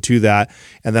addition to that,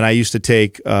 and then I used to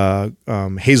take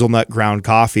hazelnut ground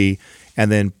coffee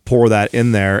and then pour that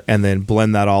in there and then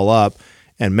blend that all up.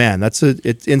 And man,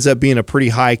 it ends up being a pretty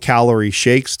high calorie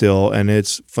shake still, and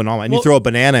it's phenomenal. And you throw a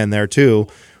banana in there too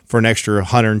for an extra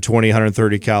 120,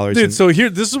 130 calories. Dude, so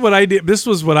this is what I did. This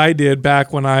was what I did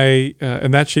back when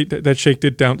and that shake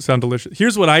did sound delicious.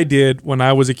 Here's what I did when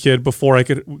I was a kid before I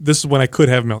could. This is when I could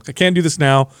have milk. I can't do this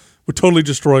now. Would totally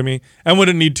destroy me. I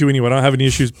wouldn't need to anyway. I don't have any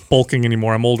issues bulking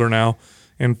anymore. I'm older now,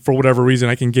 and for whatever reason,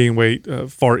 I can gain weight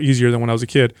far easier than when I was a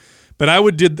kid. But I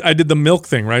did the milk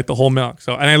thing, right? The whole milk.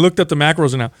 So, and I looked up the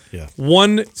macros now. Yeah.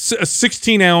 A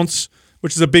 16 ounce,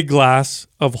 which is a big glass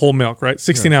of whole milk, right?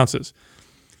 16 ounces.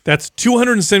 That's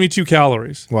 272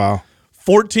 calories. Wow.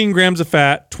 14 grams of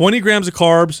fat, 20 grams of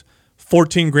carbs,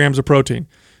 14 grams of protein.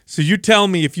 So you tell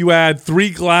me if you add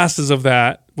 3 glasses of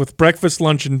that with breakfast,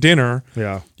 lunch, and dinner,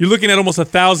 you're looking at almost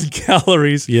 1,000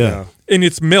 calories. Yeah. And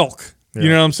it's milk. You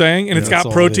know what I'm saying? And it's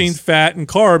got protein, fat, and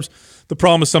carbs. The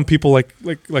problem is some people like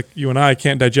you and I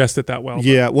can't digest it that well.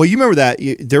 Yeah. Well, you remember that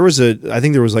I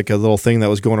think there was like a little thing that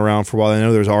was going around for a while. I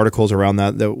know there's articles around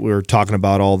that we were talking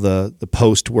about all the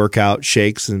post-workout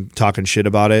shakes and talking shit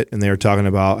about it. And they were talking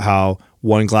about how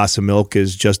 1 glass of milk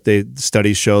is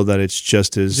studies show that it's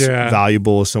just as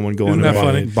valuable as someone going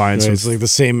and buying some. It's like the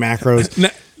same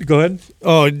macros. Go ahead.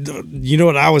 Oh, you know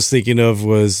what I was thinking of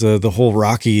was the whole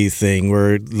Rocky thing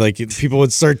where like people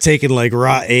would start taking like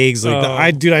raw eggs. Like I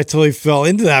totally fell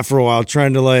into that for a while,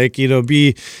 trying to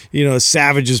be as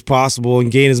savage as possible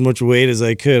and gain as much weight as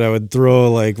I could. I would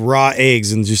throw like raw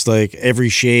eggs and just like every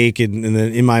shake and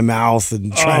then in my mouth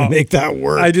and try to make that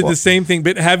work. I did the same thing.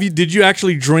 But did you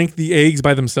actually drink the eggs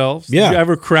by themselves? Yeah. Did you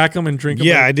ever crack them and drink them?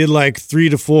 Yeah, I did like 3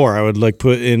 to 4. I would like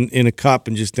put in a cup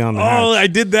and just down the hatch. I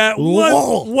did that.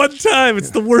 What? One time.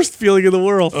 It's the worst feeling in the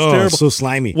world. It's Oh, terrible. so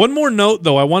slimy. One more note,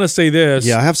 though. I want to say this.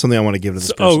 Yeah, I have something I want to give to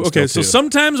this person. Okay. still, So too.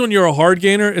 sometimes when you're a hard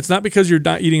gainer, it's not because you're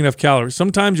not eating enough calories.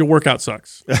 Sometimes your workout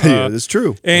sucks. Yeah, that's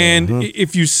true. And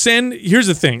if you here's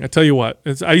the thing. I tell you what.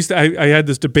 I had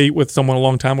this debate with someone a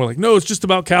long time. We're like, no, it's just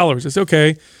about calories. It's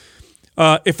okay.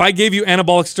 If I gave you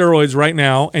anabolic steroids right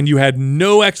now and you had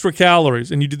no extra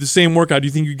calories and you did the same workout, do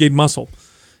you think you gained muscle?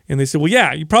 And they said, well,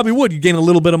 yeah, you probably would. You gain a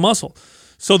little bit of muscle.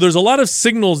 So there's a lot of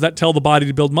signals that tell the body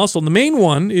to build muscle. And the main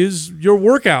one is your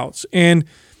workouts. And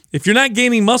if you're not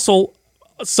gaining muscle,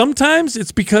 sometimes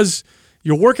it's because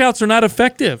your workouts are not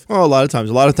effective. Well, a lot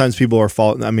of times people are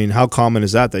following. I mean, how common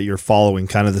is that you're following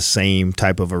kind of the same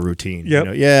type of a routine?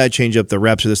 Yep. Yeah, change up the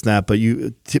reps or this and that, but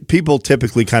people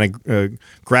typically kind of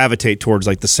gravitate towards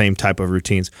like the same type of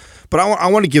routines. But I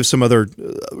want to give some other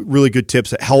really good tips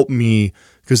that help me,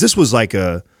 because this was like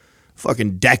a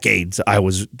fucking decades.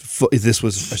 This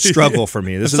was a struggle for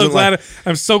me. This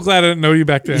I'm so glad I didn't know you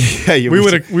back then. Yeah, we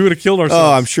would have killed ourselves.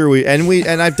 Oh, I'm sure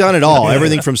and I've done it all.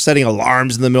 Everything from setting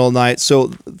alarms in the middle of the night. So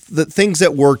the things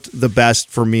that worked the best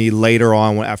for me later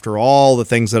on, after all the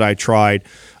things that I tried,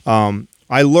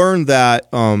 I learned that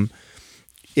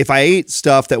if I ate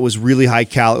stuff that was really high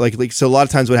calorie, like so a lot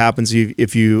of times what happens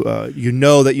if you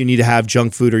know that you need to have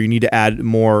junk food or you need to add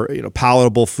more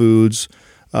palatable foods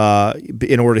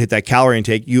in order to hit that calorie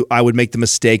intake, I would make the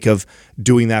mistake of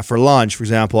doing that for lunch. For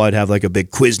example, I'd have like a big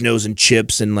Quiznos and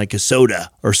chips and like a soda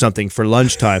or something for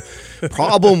lunchtime.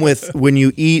 Problem with when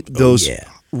you eat those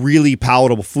really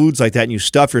palatable foods like that and you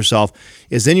stuff yourself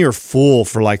is then you're full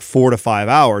for like 4 to 5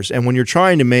 hours. And when you're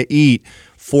trying to eat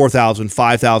 4,000,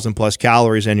 5,000 plus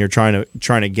calories and you're trying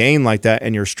to gain like that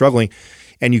and you're struggling,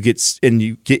 and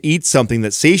you eat something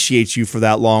that satiates you for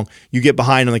that long, you get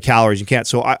behind on the calories. You can't.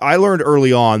 So I learned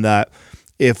early on that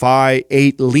if I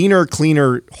ate leaner,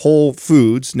 cleaner, whole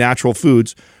foods, natural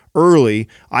foods early,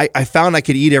 I found I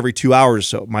could eat every 2 hours.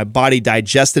 So my body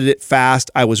digested it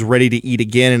fast. I was ready to eat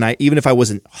again. And even if I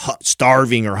wasn't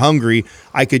starving or hungry,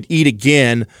 I could eat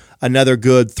again another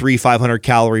good 300-500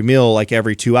 calorie meal like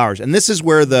every 2 hours. And this is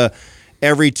where the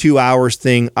every 2 hours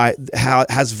thing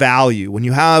has value. When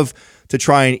you have to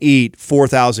try and eat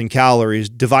 4,000 calories,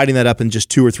 dividing that up in just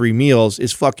 2 or 3 meals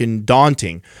is fucking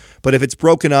daunting. But if it's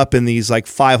broken up in these like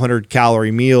 500 calorie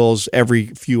meals every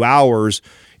few hours,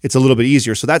 it's a little bit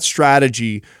easier. So that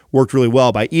strategy worked really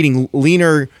well by eating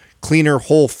leaner, cleaner,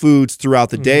 whole foods throughout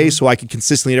the day so I could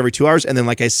consistently eat every 2 hours. And then,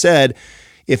 like I said,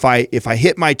 if I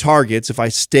hit my targets, if I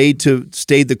stayed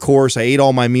the course, I ate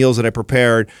all my meals that I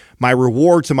prepared, my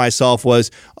reward to myself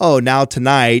was, now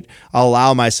tonight I'll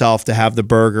allow myself to have the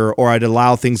burger, or I'd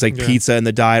allow things like pizza in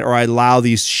the diet, or I'd allow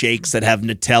these shakes that have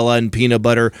Nutella and peanut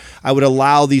butter. I would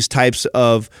allow these types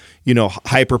of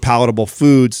hyper palatable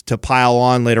foods to pile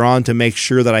on later on to make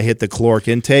sure that I hit the caloric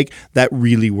intake. That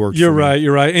really works. You're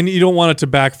right. And you don't want it to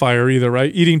backfire either,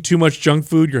 right? Eating too much junk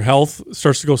food, your health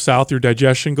starts to go south, your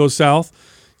digestion goes south.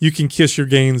 You can kiss your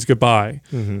gains goodbye.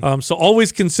 So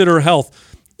always consider health.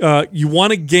 You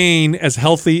want to gain as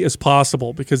healthy as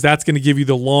possible because that's going to give you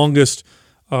the longest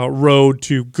road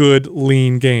to good,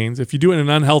 lean gains. If you do it in an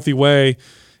unhealthy way,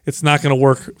 it's not going to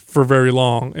work for very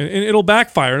long. And it'll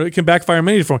backfire. It can backfire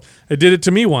many different ways. It did it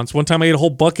to me once. One time I ate a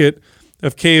whole bucket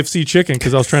of KFC chicken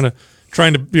because I was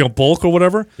trying to bulk or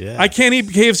whatever. Yeah. I can't eat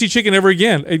KFC chicken ever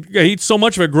again. I eat so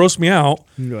much of it, grossed me out.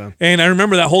 Yeah. And I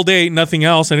remember that whole day, I ate nothing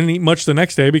else. I didn't eat much the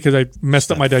next day because I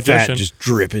messed up my digestion. Fat just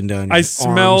dripping down your I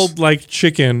smelled arms. like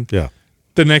chicken. Yeah.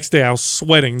 The next day, I was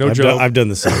sweating. No joke. I've done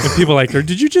the same. And people are like,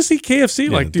 did you just eat KFC?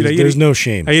 Yeah, Like, dude, there's no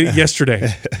shame. I ate it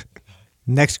yesterday.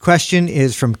 Next question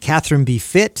is from Catherine B.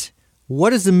 Fit.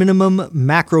 What is the minimum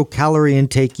macro calorie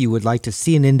intake you would like to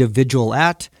see an individual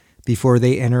at before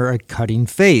they enter a cutting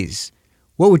phase?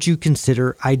 What would you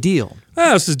consider ideal?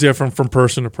 This is different from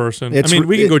person to person.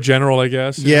 We can go general, I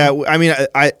guess. Yeah, I mean,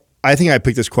 I think I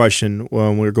picked this question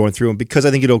when we were going through them because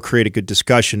I think it'll create a good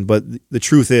discussion. But the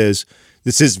truth is,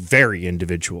 this is very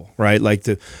individual, right?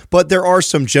 But there are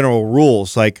some general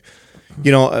rules. Like,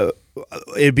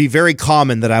 it'd be very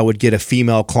common that I would get a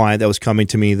female client that was coming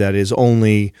to me that is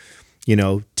only,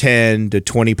 10 to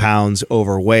 20 pounds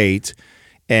overweight.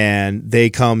 And they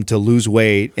come to lose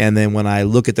weight, and then when I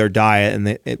look at their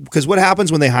diet, because what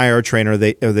happens when they hire a trainer,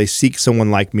 they seek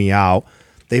someone like me out,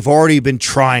 they've already been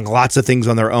trying lots of things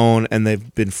on their own, and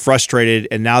they've been frustrated,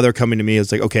 and now they're coming to me.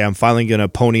 It's like, okay, I'm finally going to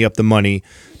pony up the money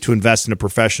to invest in a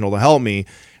professional to help me.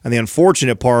 And the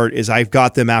unfortunate part is I've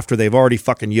got them after they've already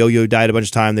fucking yo-yo diet a bunch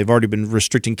of time. They've already been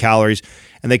restricting calories,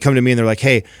 and they come to me and they're like,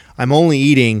 hey, I'm only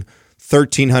eating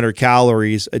 1,300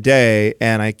 calories a day,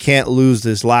 and I can't lose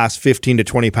this last 15 to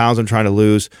 20 pounds I'm trying to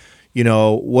lose.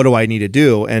 What do I need to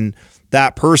do? And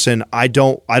that person, I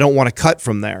don't want to cut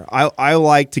from there. I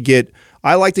like to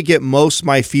get most of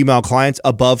my female clients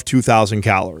above 2,000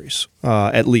 calories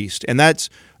at least, and that's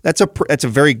a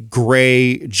very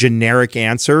gray generic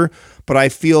answer. But I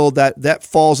feel that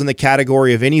falls in the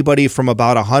category of anybody from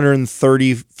about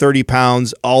 130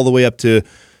 pounds all the way up to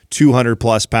 200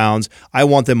 plus pounds. I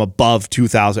want them above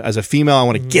 2,000. As a female, I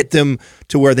want to get them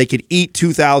to where they could eat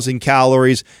 2,000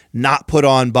 calories, not put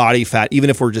on body fat. Even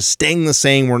if we're just staying the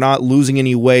same, we're not losing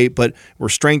any weight, but we're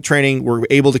strength training, we're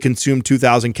able to consume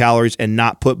 2,000 calories and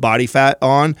not put body fat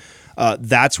on.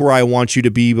 That's where I want you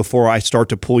to be before I start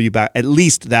to pull you back. At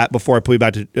least that before I pull you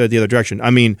back to the other direction. I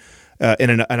mean, in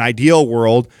an ideal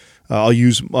world, I'll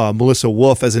use Melissa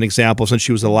Wolf as an example, since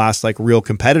she was the last real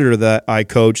competitor that I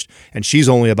coached, and she's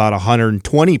only about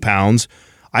 120 pounds.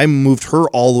 I moved her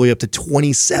all the way up to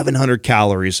 2,700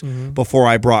 calories before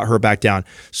I brought her back down.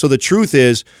 So the truth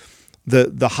is,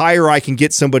 the higher I can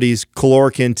get somebody's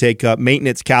caloric intake up,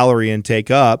 maintenance calorie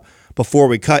intake up before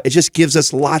we cut, it just gives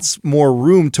us lots more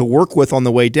room to work with on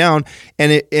the way down.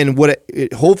 And what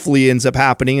it hopefully ends up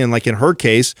happening, and like in her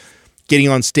case, getting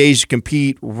on stage to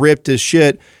compete, ripped as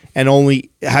shit, and only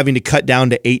having to cut down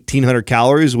to 1,800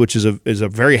 calories, which is a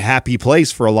very happy place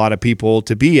for a lot of people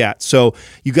to be at. So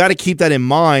you got to keep that in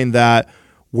mind, that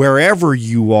wherever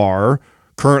you are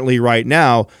currently right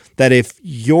now, that if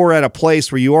you're at a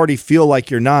place where you already feel like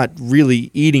you're not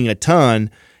really eating a ton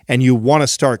and you want to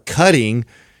start cutting,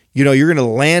 you're going to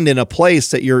land in a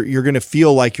place that you're going to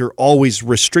feel like you're always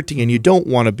restricting, and you don't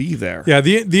want to be there. Yeah,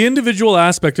 the individual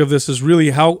aspect of this is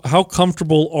really how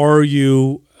comfortable are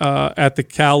you at the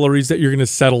calories that you're going to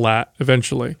settle at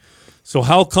eventually. So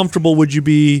how comfortable would you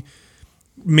be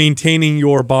maintaining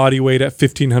your body weight at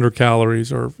 1,500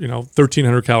 calories or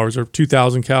 1,300 calories or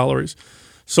 2,000 calories?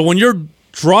 So when you're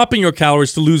dropping your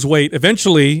calories to lose weight,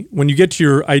 eventually when you get to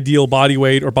your ideal body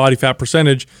weight or body fat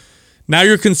percentage, now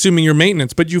you're consuming your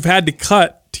maintenance, but you've had to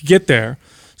cut to get there.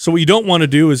 So what you don't want to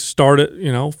do is start at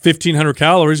 1,500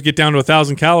 calories, get down to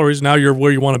 1,000 calories. Now you're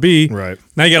where you want to be. Right.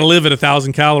 Now you got to live at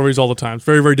 1,000 calories all the time. It's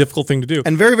a very, very difficult thing to do.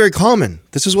 And very, very common.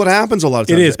 This is what happens a lot of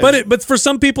times. It is, but for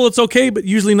some people it's okay, but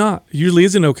usually not. It usually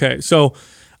isn't okay. So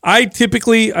I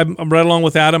typically, I'm right along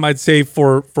with Adam. I'd say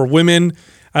for women,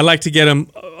 I like to get them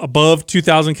above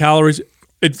 2,000 calories.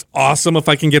 It's awesome if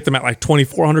I can get them at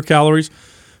 2,400 calories.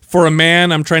 For a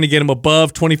man, I'm trying to get him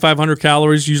above 2,500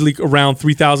 calories, usually around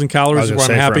 3,000 calories is where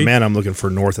I'm happy. For a man, I'm looking for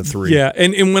north of 3. Yeah,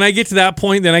 and when I get to that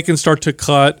point, then I can start to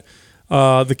cut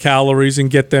the calories and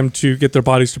get them to get their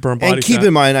bodies to burn body fat. And keep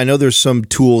in mind, I know there's some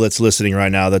tool that's listening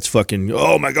right now that's fucking,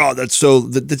 oh my God,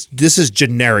 this is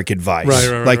generic advice.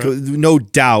 Right. No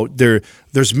doubt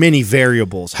there's many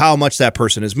variables. How much that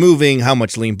person is moving, how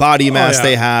much lean body mass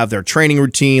they have, their training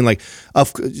routine. I'm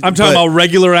talking about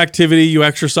regular activity. You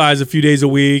exercise a few days a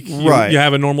week. You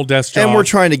have a normal desk job. And we're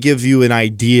trying to give you an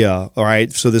idea, all right?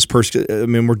 So this person,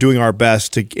 we're doing our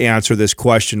best to answer this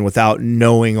question without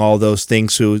knowing all those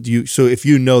things. So if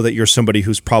you know that you're somebody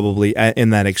who's probably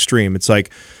in that extreme, it's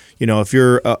like, if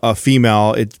you're a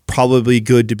female, it's probably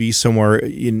good to be somewhere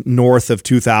north of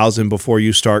 2,000 before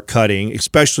you start cutting,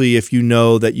 especially if you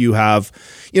know that you have,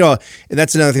 and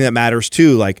that's another thing that matters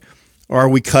too. Are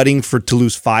we cutting to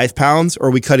lose 5 pounds, or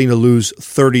are we cutting to lose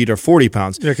 30 to 40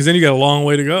 pounds? Yeah, because then you got a long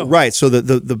way to go. Right. So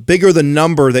the bigger the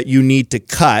number that you need to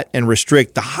cut and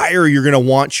restrict, the higher you're going to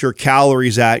want your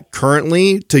calories at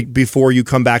currently before you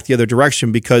come back the other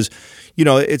direction, because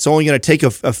it's only going to take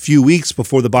a few weeks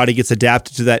before the body gets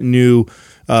adapted to that new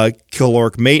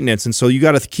caloric maintenance. And so you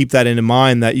got to keep that in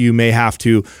mind, that you may have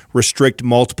to restrict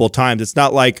multiple times. It's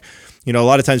not like, a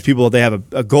lot of times people, they have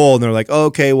a goal and they're like, oh,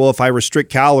 okay, well, if I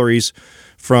restrict calories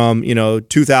from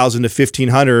 2,000 to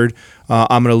 1,500,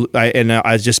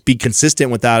 I just be consistent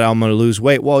with that, I'm going to lose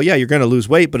weight. Well, yeah, you're going to lose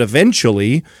weight, but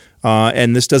eventually,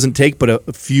 and this doesn't take but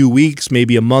a few weeks,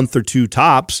 maybe a month or two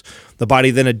tops, the body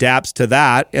then adapts to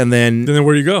that, and then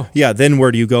where do you go? Yeah, then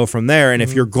where do you go from there? And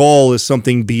if your goal is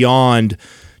something beyond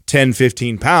 10,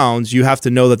 15 pounds, you have to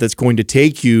know that that's going to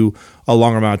take you a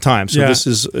longer amount of time. So this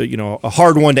is, a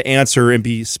hard one to answer and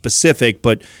be specific,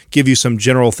 but give you some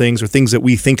general things or things that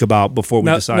we think about before we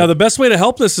decide. Now, the best way to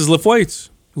help this is lift weights.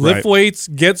 Lift weights,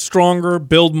 get stronger,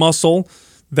 build muscle.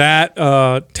 That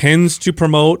tends to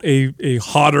promote a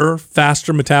hotter,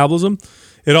 faster metabolism.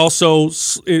 It also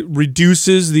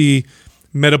reduces the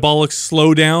metabolic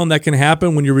slowdown that can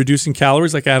happen when you're reducing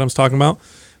calories, like Adam's talking about.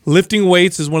 Lifting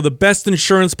weights is one of the best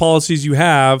insurance policies you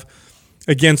have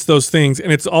against those things.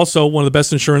 And it's also one of the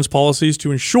best insurance policies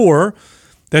to ensure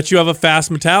that you have a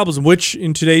fast metabolism, which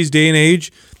in today's day and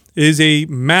age is a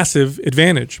massive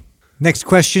advantage. Next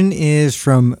question is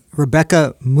from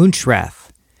Rebecca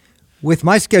Munchrath. With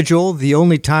my schedule, the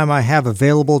only time I have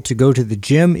available to go to the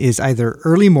gym is either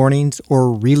early mornings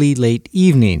or really late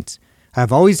evenings.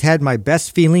 I've always had my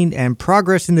best feeling and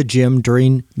progress in the gym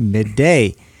during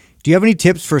midday. Do you have any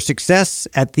tips for success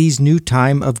at these new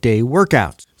time of day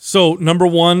workouts? So number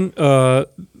one,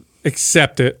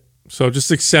 accept it. So just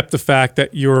accept the fact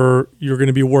that you're going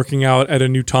to be working out at a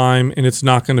new time and it's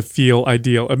not going to feel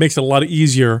ideal. It makes it a lot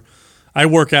easier. I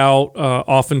work out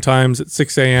oftentimes at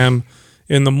 6 a.m.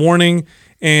 in the morning,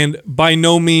 and by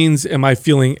no means am I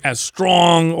feeling as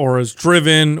strong or as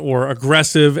driven or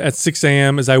aggressive at 6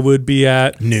 a.m. as I would be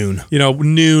at noon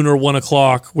or 1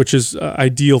 o'clock, which is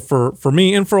ideal for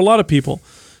me and for a lot of people.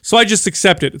 So I just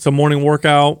accept it. It's a morning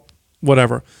workout,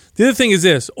 whatever. The other thing is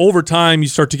this: over time, you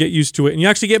start to get used to it, and you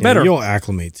actually get better. You'll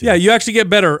acclimate to it. Yeah, you actually get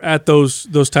better at those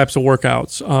types of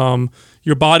workouts.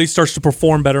 Your body starts to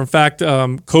perform better. In fact,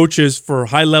 coaches for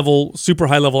super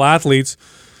high level athletes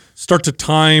start to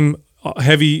time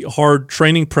heavy, hard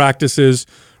training practices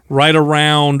right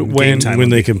around when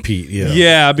they compete.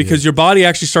 Yeah, because your body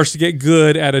actually starts to get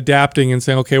good at adapting and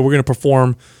saying, okay, we're going to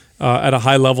perform at a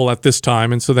high level at this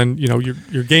time, and so then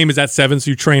your game is at 7,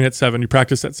 so you train at 7, you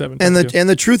practice at 7. And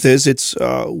the truth is, it's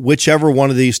whichever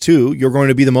one of these two you're going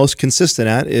to be the most consistent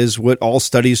at is what all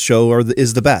studies show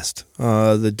is the best.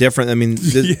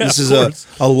 This is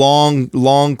a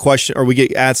long question, or we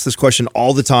get asked this question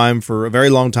all the time. For a very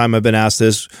long time, I've been asked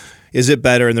this: is it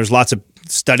better? And there's lots of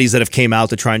studies that have came out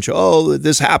to try and show,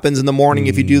 this happens in the morning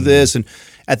if you do this. And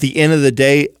at the end of the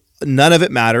day, none of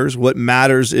it matters. What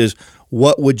matters is,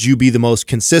 what would you be the most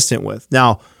consistent with?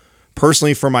 Now,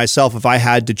 personally for myself, if I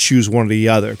had to choose one or the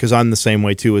other, because I'm the same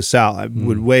way too as Sal, I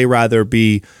would way rather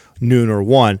be noon or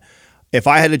 1. If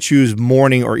I had to choose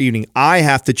morning or evening, I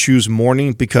have to choose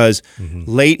morning because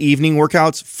late evening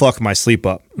workouts fuck my sleep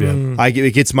up. Yeah.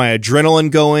 It gets my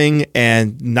adrenaline going,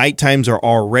 and night times are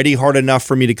already hard enough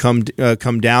for me to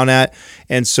come down at.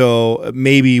 And so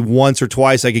maybe once or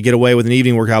twice I could get away with an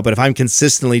evening workout, but if I'm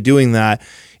consistently doing that,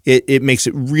 it makes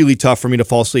it really tough for me to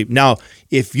fall asleep. Now,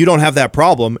 if you don't have that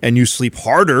problem and you sleep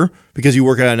harder because you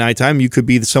work out at nighttime, you could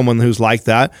be someone who's like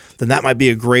that, then that might be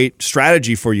a great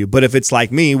strategy for you. But if it's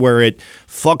like me, where it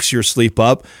fucks your sleep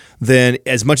up, then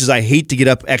as much as I hate to get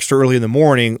up extra early in the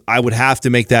morning, I would have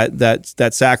to make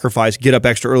that sacrifice, get up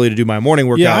extra early to do my morning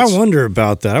workouts. Yeah, I wonder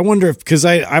about that. I wonder if, because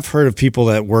I've heard of people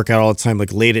that work out all the time,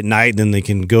 like late at night, and then they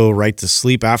can go right to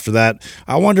sleep after that.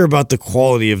 I wonder about the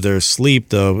quality of their sleep,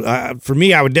 though. For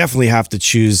me, I would definitely have to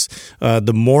choose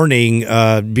the morning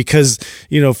because,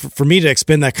 for me to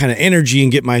expend that kind of energy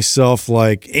and get myself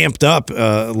like amped up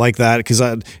like that, because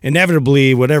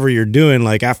inevitably, whatever you're doing,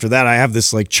 like after that, I have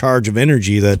this like charge of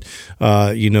energy that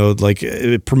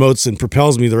it promotes and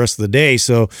propels me the rest of the day.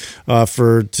 So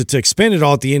to expend it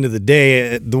all at the end of the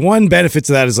day, the one benefit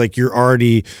to that is like you're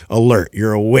already alert,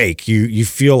 you're awake, you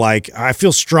feel like I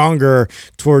feel stronger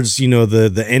towards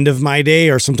the end of my day,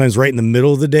 or sometimes right in the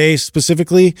middle of the day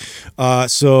specifically.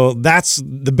 So that's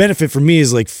the benefit for me,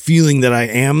 is like feeling that I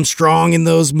am strong in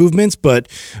those movements. But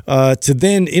to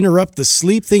then interrupt the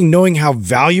sleep thing, knowing how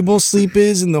valuable sleep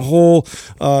is in the whole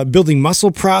building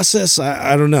muscle process,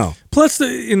 I don't know. Plus,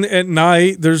 at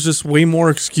night, there's just way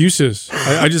more excuses.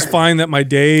 I just find that my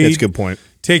day That's a good point.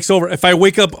 takes over. If I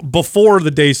wake up before the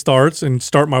day starts and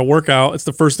start my workout, it's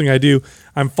the first thing I do,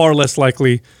 I'm far less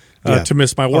likely to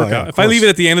miss my workout. If I leave it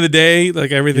at the end of the day,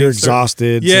 like everything, you're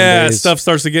exhausted. Stuff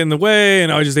starts to get in the way,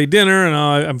 and I just ate dinner, and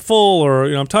I'm full, or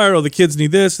I'm tired, or the kids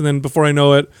need this, and then before I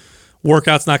know it,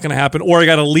 workout's not going to happen, or I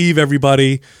got to leave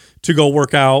everybody to go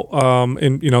work out,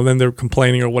 and then they're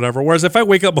complaining or whatever. Whereas if I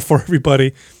wake up before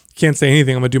everybody, can't say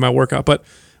anything, I'm going to do my workout. But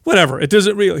whatever, it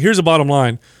doesn't really. Here's the bottom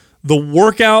line: the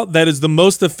workout that is the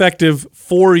most effective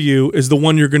for you is the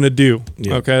one you're going to do.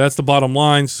 Yeah. Okay, that's the bottom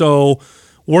line. So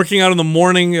working out in the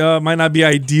morning might not be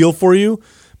ideal for you,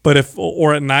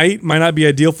 or at night might not be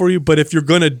ideal for you. But if you're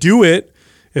going to do it,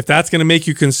 if that's going to make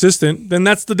you consistent, then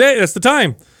that's the day. That's the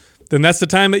time. Then that's the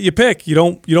time that you pick. You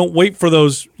don't wait for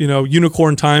those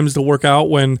unicorn times to work out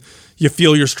when you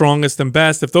feel you're strongest and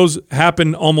best. If those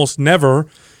happen almost never,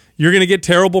 you're going to get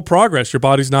terrible progress. Your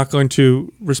body's not going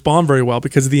to respond very well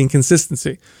because of the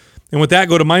inconsistency. And with that,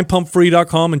 go to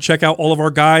mindpumpfree.com and check out all of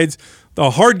our guides.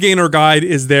 The Hard Gainer guide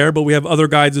is there, but we have other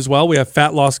guides as well. We have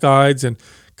fat loss guides and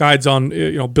guides on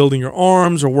building your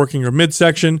arms or working your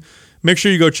midsection. Make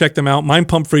sure you go check them out,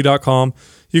 mindpumpfree.com.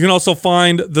 You can also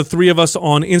find the three of us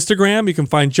on Instagram. You can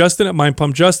find Justin at Mind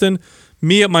Pump Justin,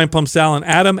 me at Mind Pump Sal, and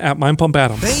Adam at Mind Pump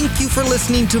Adam. Thank you for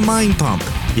listening to Mind Pump.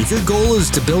 If your goal is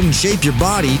to build and shape your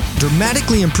body,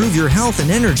 dramatically improve your health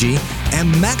and energy,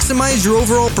 and maximize your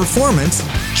overall performance,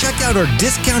 check out our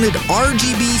discounted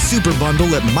RGB Super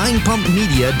Bundle at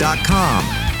mindpumpmedia.com.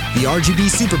 The RGB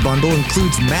Super Bundle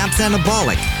includes MAPS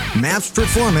Anabolic, MAPS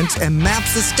Performance, and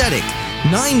MAPS Aesthetic.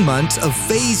 9 months of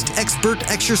phased expert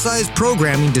exercise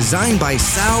programming designed by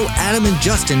Sal, Adam, and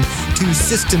Justin to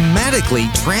systematically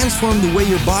transform the way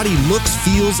your body looks,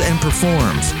 feels, and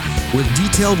performs. With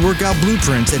detailed workout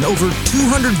blueprints and over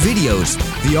 200 videos,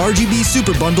 the RGB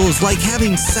Super Bundle is like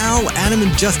having Sal, Adam,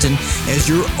 and Justin as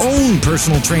your own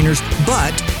personal trainers,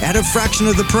 but at a fraction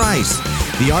of the price.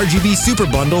 The RGB Super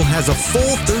Bundle has a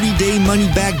full 30-day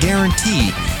money-back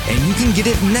guarantee, and you can get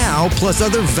it now plus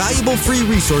other valuable free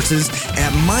resources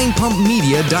at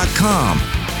mindpumpmedia.com.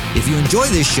 If you enjoy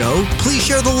this show, please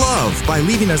share the love by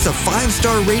leaving us a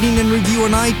 5-star rating and review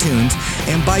on iTunes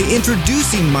and by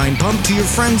introducing Mind Pump to your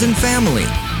friends and family.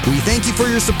 We thank you for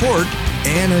your support,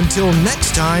 and until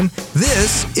next time,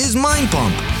 this is Mind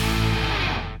Pump.